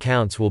of our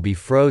accounts will be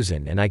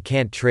frozen and I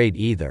can't trade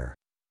either.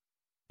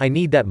 I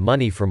need that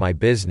money for my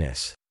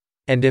business.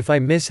 And if I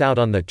miss out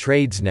on the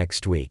trades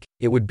next week,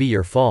 it would be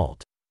your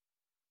fault.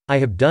 I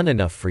have done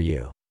enough for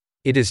you.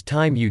 It is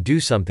time you do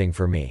something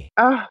for me.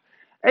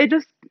 It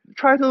just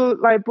try to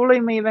bully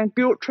me, then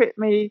guilt trip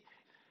me.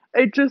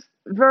 It just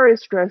very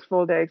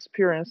stressful, the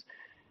experience.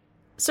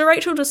 So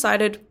Rachel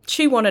decided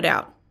she wanted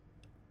out.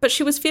 But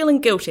she was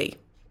feeling guilty.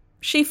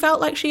 She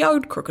felt like she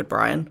owed Crooked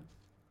Brian.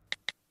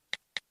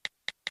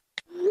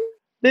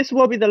 This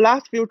will be the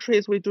last few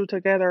trades we do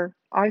together.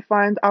 I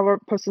find our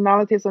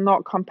personalities are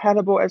not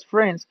compatible as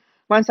friends.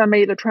 Once I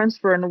made the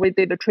transfer and we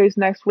did the trades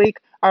next week,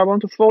 I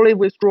want to fully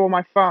withdraw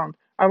my fund.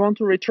 I want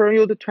to return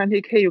you the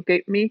 20K you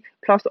gave me,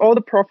 plus all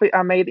the profit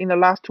I made in the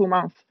last 2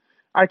 months.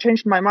 I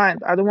changed my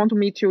mind. I don't want to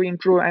meet you in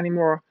June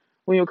anymore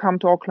when you come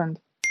to Auckland.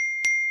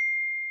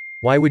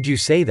 Why would you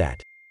say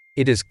that?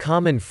 It is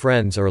common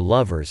friends or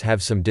lovers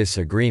have some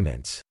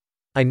disagreements.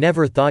 I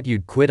never thought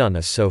you'd quit on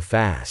us so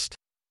fast.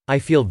 I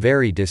feel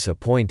very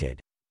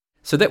disappointed.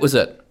 So that was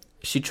it.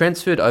 She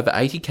transferred over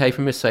 $80,000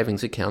 from her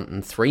savings account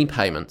in 3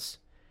 payments.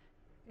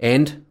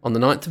 And on the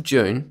 9th of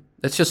June,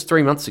 that's just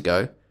 3 months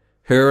ago,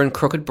 her and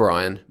Crooked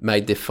Brian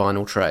made their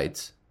final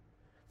trades.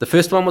 The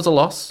first one was a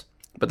loss,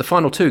 but the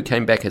final 2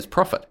 came back as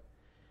profit,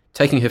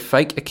 taking her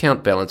fake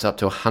account balance up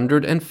to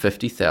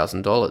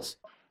 $150,000.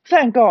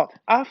 Thank God.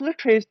 After the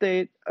trades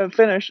they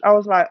finished, I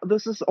was like,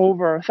 this is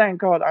over. Thank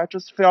God. I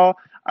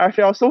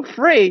feel so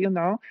free,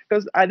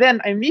 because I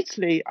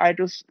immediately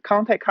just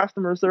contact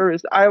customer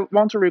service. I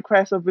want to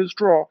request a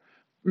withdrawal.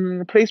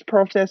 Please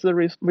process the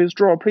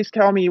withdrawal. Please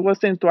tell me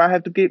what things do I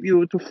have to give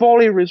you to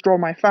fully withdraw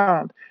my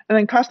fund. And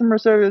then customer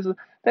service,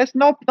 that's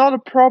not a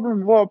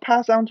problem. We'll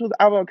pass on to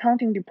our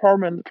accounting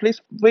department.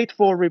 Please wait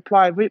for a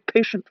reply. Wait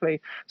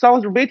patiently. So I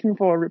was waiting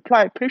for a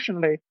reply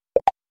patiently.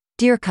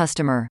 Dear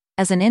customer,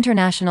 as an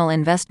international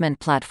investment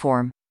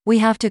platform, we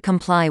have to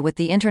comply with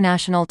the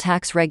international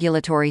tax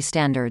regulatory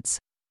standards.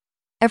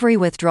 Every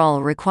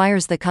withdrawal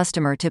requires the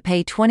customer to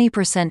pay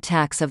 20%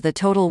 tax of the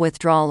total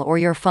withdrawal or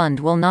your fund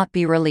will not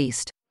be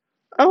released.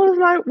 I was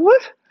like,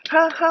 what?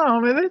 Hang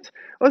on a minute.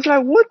 I was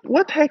like,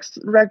 what tax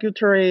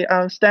regulatory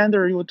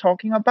standard you were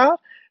talking about?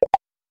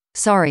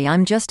 Sorry,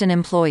 I'm just an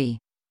employee.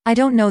 I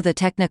don't know the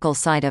technical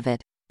side of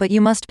it, but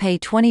you must pay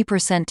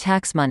 20%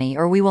 tax money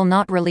or we will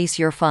not release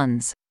your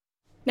funds.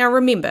 Now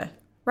remember,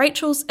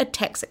 Rachel's a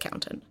tax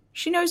accountant.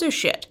 She knows her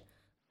shit.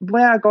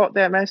 When I got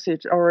that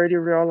message, I already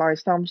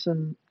realized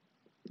something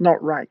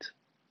not right.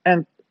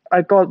 And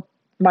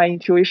my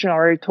intuition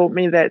already told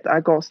me that I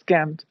got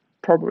scammed,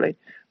 probably.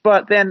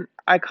 But then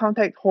I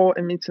contact her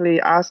immediately,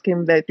 ask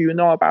him that, do you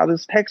know about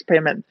this tax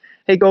payment?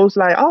 He goes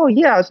like, oh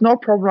yeah, it's no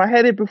problem. I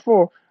had it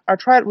before. I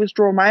tried to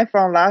withdraw my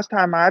fund last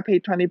time. I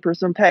paid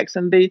 20% tax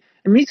and they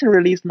immediately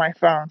released my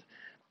fund.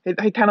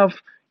 He kind of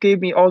gave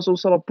me also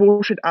sort of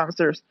bullshit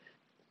answers.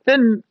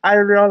 Then I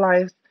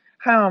realized,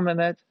 hang on a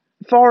minute,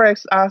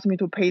 Forex asked me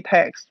to pay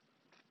tax.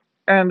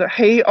 And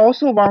he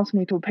also wants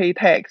me to pay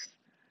tax.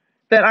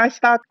 Then I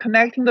start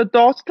connecting the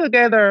dots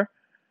together.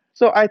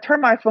 So I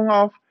turn my phone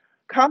off,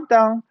 calm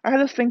down. I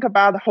had to think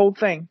about the whole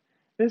thing.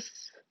 This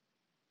is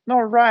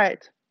not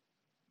right.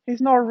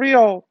 He's not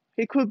real.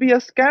 He could be a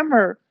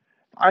scammer.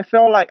 I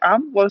felt like I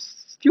was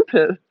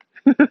stupid.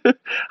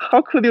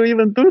 How could you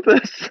even do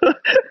this?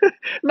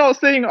 Not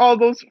seeing all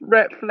those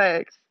red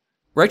flags.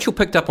 Rachel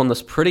picked up on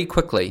this pretty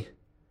quickly,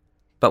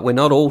 but we're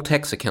not all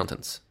tax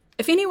accountants.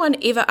 If anyone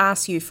ever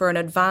asks you for an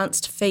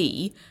advanced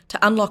fee to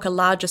unlock a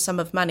larger sum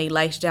of money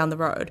later down the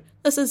road,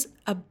 this is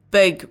a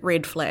big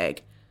red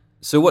flag.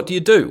 So what do you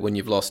do when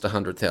you've lost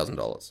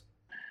 $100,000?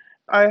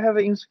 I have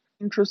an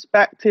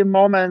introspective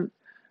moment.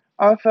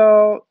 I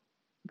felt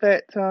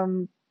that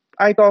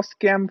I got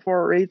scammed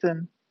for a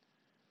reason.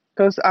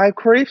 Because I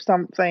craved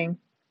something,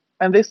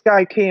 and this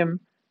guy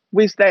came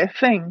with that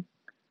thing.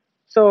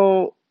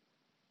 So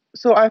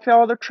I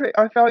fell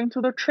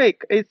into the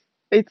trick.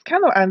 It's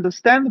kind of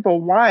understandable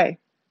why.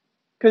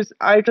 Because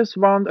I just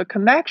want a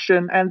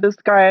connection, and this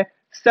guy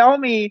sell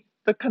me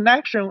the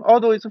connection,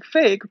 although it's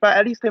fake, but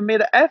at least they made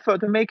an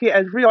effort to make it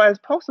as real as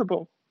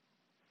possible.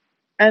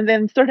 And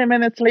then 30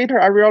 minutes later,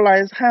 I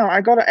realized,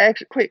 I gotta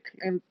act quick,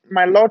 and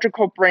my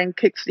logical brain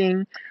kicks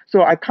in.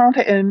 So I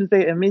contact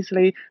NZ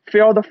immediately,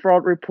 fill the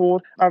fraud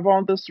report. I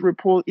want this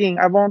report in.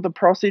 I want the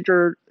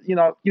procedure,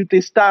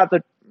 they start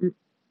the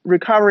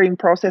recovering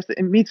process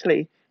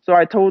immediately. So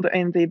I told the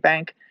NZ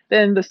bank.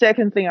 Then the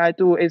second thing I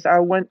do is I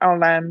went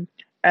online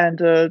and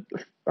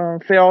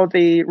fill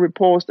the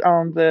reports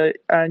on the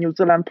New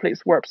Zealand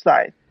Police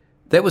website.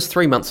 That was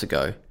 3 months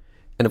ago.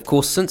 And of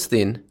course, since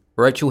then,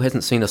 Rachel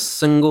hasn't seen a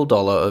single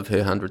dollar of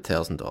her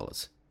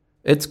 $100,000.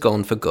 It's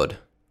gone for good.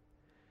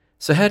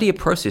 So how do you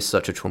process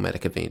such a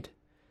traumatic event?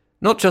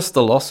 Not just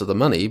the loss of the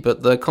money,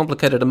 but the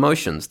complicated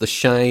emotions, the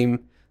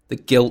shame, the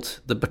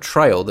guilt, the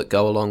betrayal that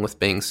go along with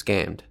being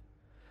scammed.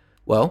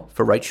 Well,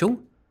 for Rachel,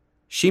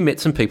 she met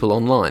some people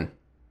online.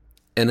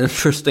 An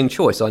interesting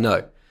choice, I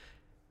know.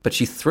 But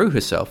she threw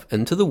herself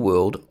into the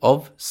world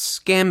of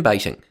scam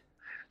baiting.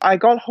 I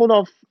got hold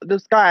of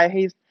this guy.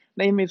 His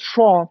name is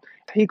Sean.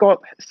 He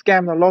got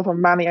scammed a lot of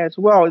money as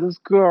well, this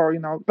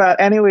girl, But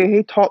anyway,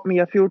 he taught me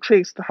a few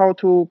tricks to how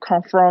to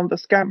confront the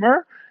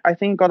scammer. I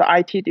think he got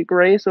an IT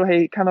degree, so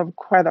he kind of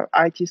quite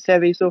IT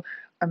savvy. So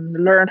I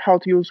learned how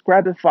to use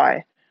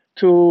Gratify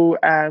to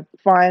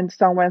find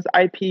someone's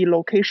IP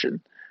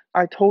location.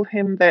 I told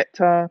him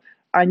that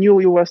I knew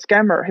you were a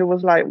scammer. He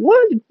was like,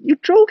 what? You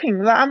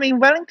joking? I'm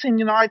in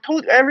Wellington, I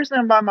told you everything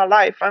about my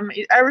life.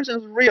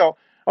 Everything's real.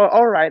 Oh,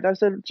 all right. I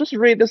said, just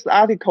read this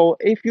article.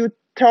 If you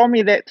tell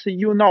me that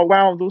you're not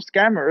one of those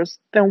scammers,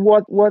 then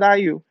what are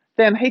you?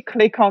 Then he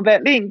clicked on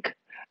that link,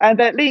 and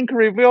that link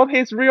revealed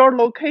his real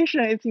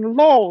location is in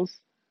Laos.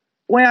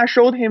 When I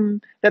showed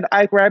him that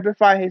I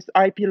Gratify his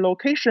IP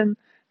location,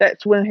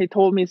 that's when he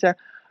told me, said,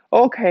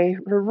 okay,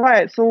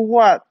 right, so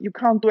what? You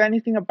can't do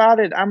anything about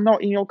it. I'm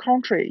not in your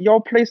country. Your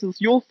place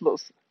is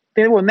useless.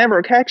 They will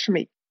never catch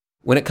me.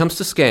 When it comes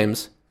to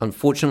scams,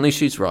 unfortunately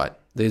she's right.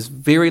 There's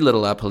very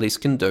little our police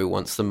can do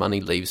once the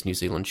money leaves New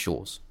Zealand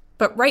shores.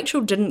 But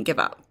Rachel didn't give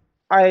up.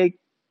 I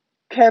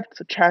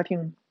kept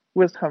chatting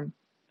with him.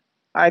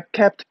 I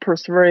kept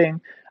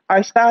persevering.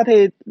 I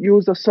started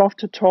use a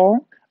soft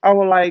tone. I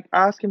would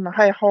ask him,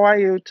 hey, how are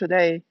you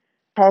today?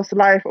 How's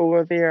life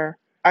over there?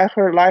 I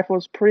heard life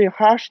was pretty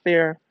harsh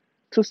there.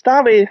 To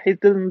start with, he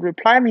didn't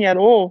reply me at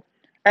all.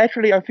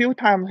 Actually, a few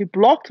times he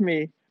blocked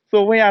me.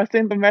 So when I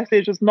sent the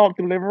message, it's not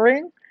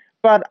delivering.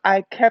 But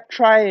I kept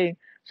trying.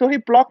 So he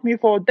blocked me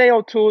for a day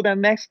or two. Then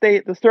next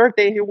day, the third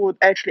day, he would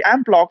actually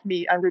unblock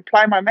me and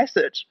reply my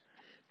message.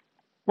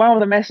 One of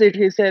the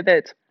messages, he said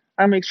that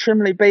I'm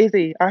extremely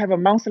busy. I have a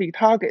monthly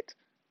target.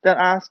 Then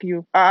I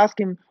asked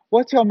him,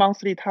 what's your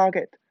monthly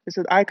target? He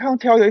said, I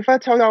can't tell you. If I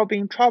tell you, I'll be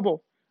in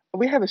trouble.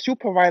 We have a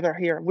supervisor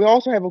here. We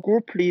also have a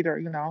group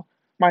leader,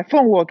 My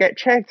phone will get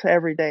checked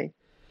every day.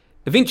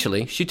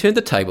 Eventually, she turned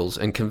the tables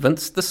and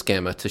convinced the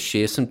scammer to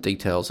share some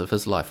details of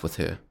his life with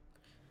her.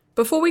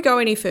 Before we go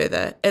any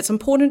further, it's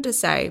important to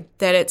say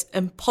that it's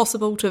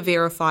impossible to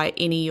verify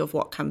any of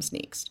what comes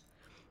next.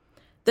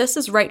 This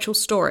is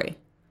Rachel's story,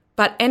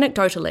 but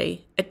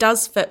anecdotally, it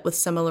does fit with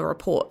similar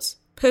reports,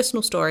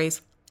 personal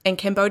stories, and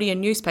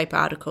Cambodian newspaper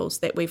articles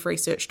that we've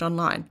researched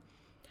online.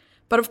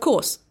 But of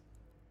course,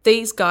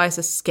 these guys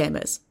are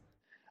scammers.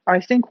 I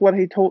think what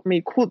he told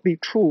me could be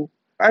true.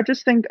 I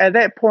just think at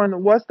that point,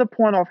 what's the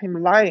point of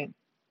him lying?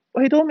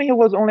 He told me he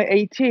was only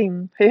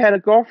 18. He had a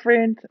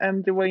girlfriend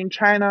and they were in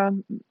China.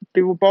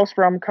 They were both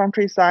from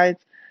countryside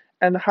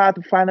and had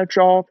to find a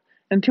job.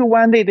 Until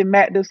one day they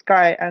met this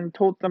guy and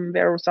told them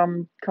there was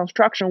some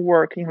construction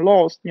work in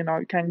Laos, you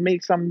can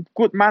make some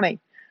good money.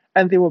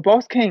 And they were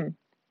both keen.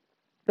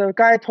 The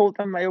guy told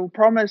them, I will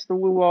promise that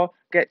we will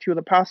get you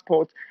the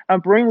passport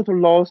and bring you to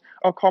Laos.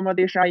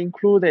 Accommodation are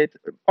included.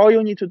 All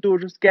you need to do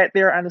is just get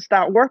there and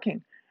start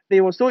working. They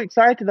were so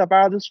excited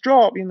about this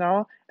job,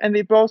 and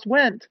they both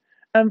went.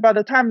 And by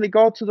the time they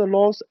got to the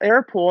Laos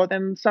airport,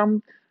 and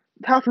some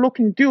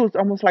tough-looking dudes,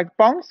 almost like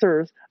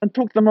bouncers, and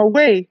took them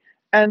away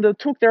and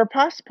took their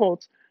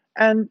passports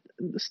and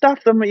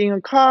stuffed them in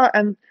a car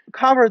and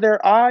covered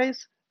their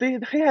eyes.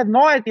 He had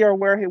no idea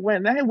where he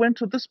went. Then he went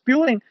to this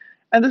building,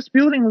 and this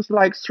building is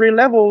like 3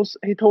 levels.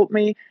 He told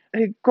me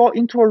he got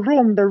into a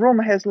room. The room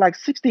has like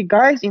 60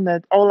 guys in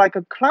it, or like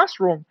a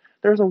classroom.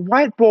 There's a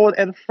whiteboard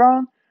at the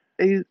front.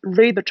 They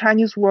read the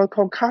Chinese word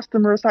called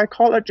customer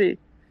psychology.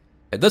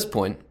 At this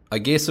point, I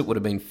guess it would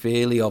have been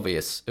fairly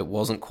obvious it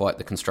wasn't quite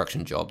the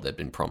construction job they'd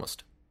been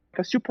promised.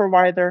 A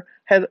supervisor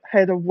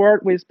had a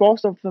word with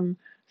both of them,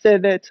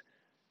 said that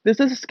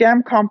this is a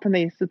scam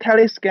company, it's a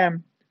tele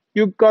scam.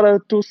 You gotta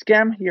do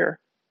scam here.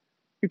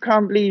 You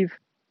can't leave.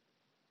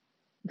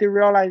 They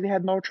realized they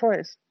had no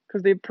choice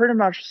because they pretty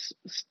much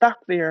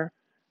stuck there.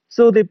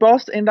 So they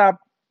both end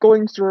up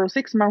going through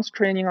 6 months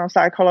training on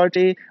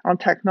psychology, on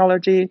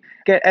technology,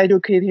 get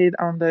educated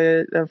on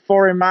the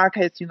foreign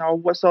markets,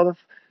 what sort of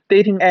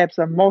dating apps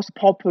are most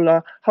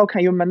popular, how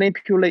can you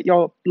manipulate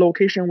your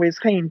location with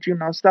Hinge,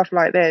 stuff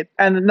like that.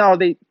 And now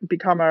they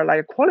become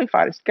a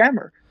qualified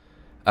scammer.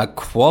 A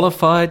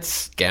qualified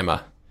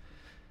scammer.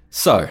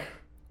 So,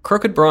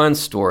 Crooked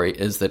Brian's story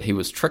is that he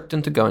was tricked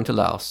into going to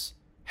Laos,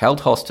 held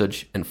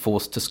hostage and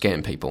forced to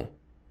scam people.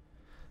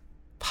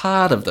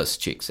 Part of this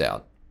checks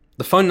out.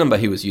 The phone number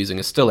he was using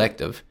is still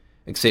active,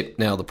 except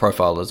now the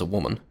profile is a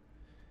woman.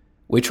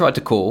 We tried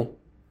to call,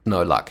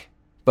 no luck.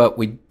 But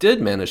we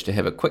did manage to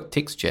have a quick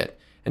text chat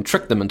and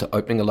trick them into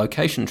opening a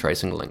location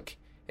tracing link.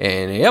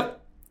 And yep,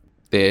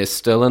 they're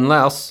still in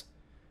Laos.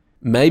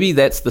 Maybe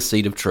that's the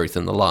seed of truth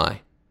in the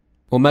lie.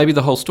 Or maybe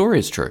the whole story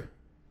is true.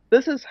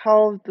 This is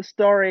how the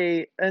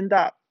story ended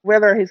up.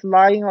 Whether he's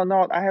lying or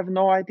not, I have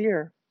no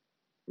idea.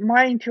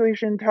 My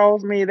intuition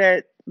tells me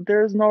that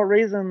there's no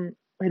reason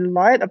he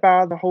lied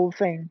about the whole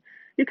thing.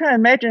 You can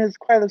imagine it's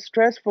quite a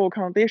stressful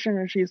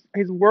condition he's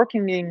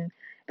working in.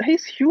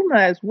 He's human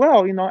as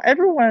well,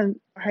 everyone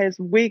has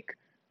weak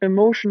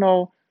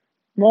emotional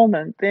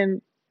moment,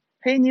 then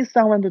he needs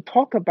someone to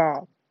talk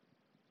about.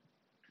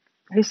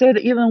 He said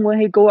even when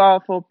he go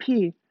out for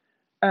pee,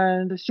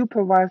 and the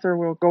supervisor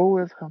will go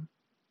with him.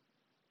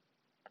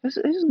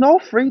 There's no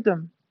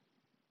freedom.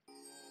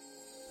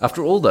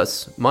 After all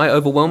this, my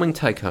overwhelming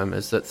take-home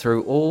is that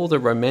through all the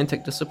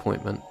romantic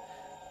disappointment,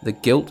 the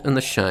guilt and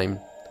the shame,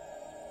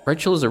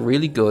 Rachel is a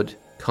really good,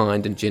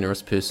 kind and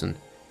generous person.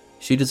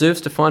 She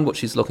deserves to find what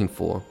she's looking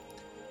for.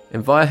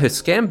 And via her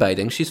scam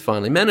baiting, she's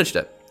finally managed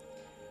it.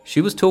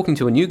 She was talking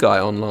to a new guy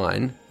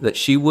online that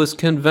she was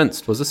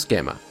convinced was a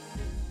scammer.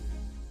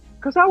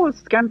 Because I was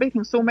scam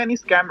baiting so many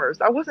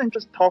scammers. I wasn't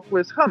just talking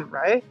with him,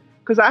 right?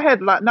 Because I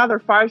had another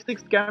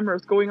 5-6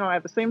 scammers going on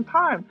at the same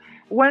time.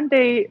 One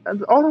day,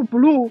 out of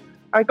blue,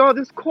 I got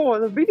this call,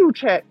 the video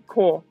chat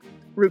call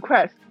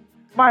request.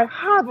 My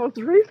heart was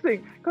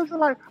racing because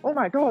oh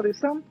my God, there's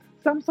some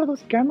sort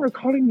of scammer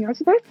calling me. I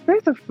said,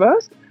 that's the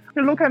first. He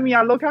looked at me,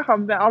 I look at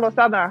him, then all of a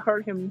sudden I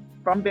heard him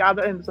from the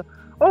other end. So,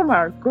 oh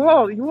my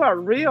God, you are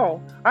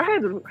real. I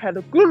had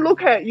a good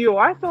look at you.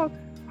 I thought,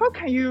 how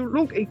can you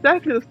look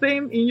exactly the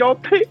same in your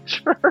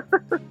picture?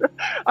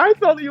 I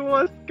thought you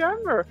were a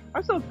scammer.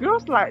 I thought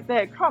girls like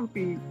that can't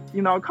be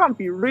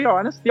real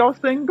and still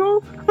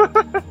single.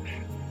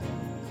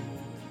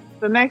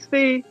 The next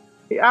day,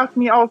 he asked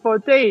me out for a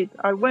date.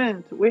 I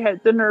went. We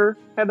had dinner,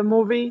 had a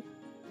movie.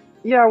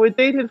 Yeah, we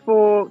dated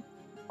for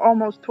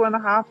almost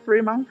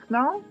 2.5-3 months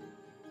now.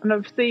 And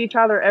we see each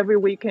other every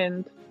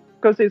weekend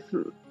because it's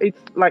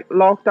like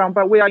lockdown,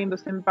 but we are in the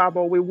same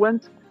bubble. We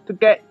went to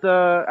get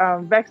the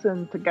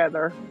vaccine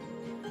together.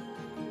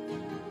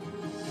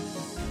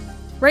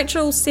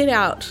 Rachel set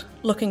out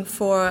looking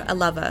for a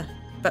lover,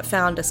 but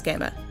found a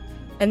scammer.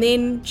 And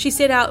then she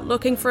set out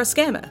looking for a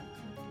scammer,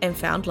 and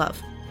found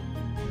love.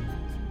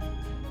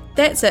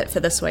 That's it for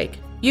this week.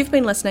 You've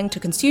been listening to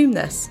Consume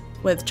This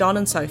with John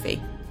and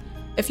Sophie.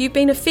 If you've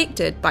been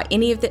affected by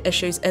any of the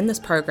issues in this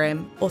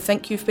program, or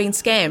think you've been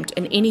scammed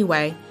in any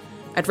way,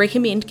 I'd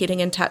recommend getting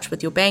in touch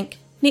with your bank,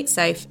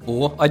 NetSafe,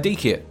 or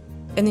IDCare,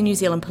 and the New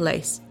Zealand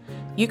Police.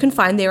 You can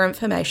find their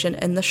information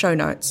in the show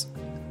notes.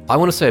 I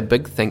want to say a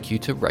big thank you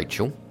to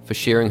Rachel for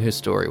sharing her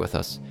story with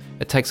us.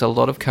 It takes a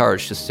lot of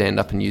courage to stand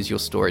up and use your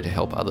story to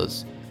help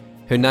others.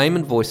 Her name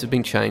and voice have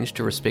been changed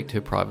to respect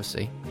her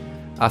privacy.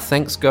 Our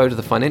thanks go to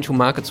the Financial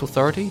Markets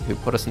Authority who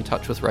put us in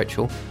touch with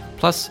Rachel,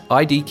 plus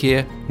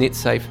IDCare,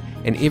 NetSafe,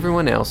 and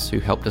everyone else who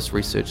helped us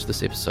research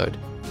this episode.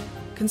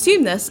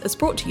 Consume This is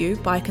brought to you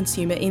by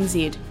Consumer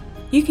NZ.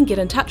 You can get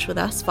in touch with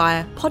us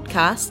via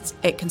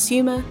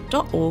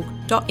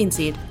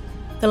podcasts@consumer.org.nz.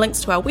 The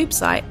links to our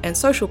website and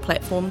social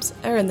platforms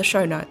are in the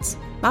show notes.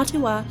 Mā te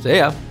wā. See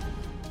ya.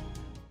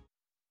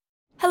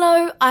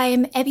 Hello,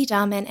 I'm Abby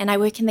Darman and I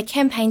work in the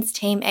campaigns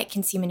team at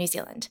Consumer New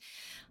Zealand.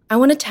 I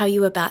want to tell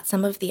you about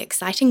some of the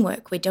exciting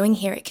work we're doing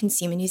here at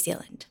Consumer New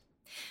Zealand.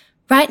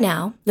 Right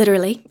now,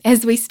 literally,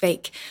 as we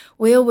speak,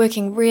 we are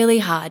working really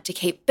hard to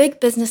keep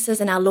big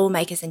businesses and our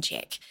lawmakers in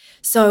check.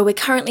 So we're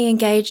currently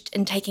engaged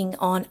in taking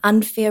on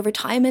unfair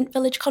retirement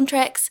village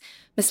contracts,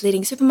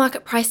 misleading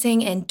supermarket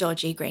pricing, and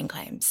dodgy green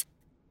claims.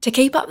 To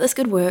keep up this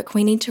good work,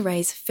 we need to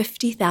raise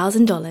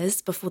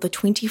 $50,000 before the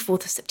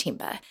 24th of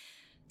September.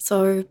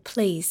 So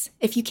please,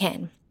 if you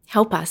can,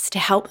 help us to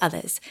help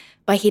others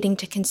by heading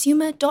to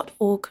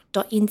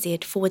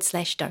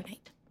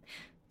consumer.org.nz/donate.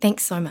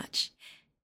 Thanks so much.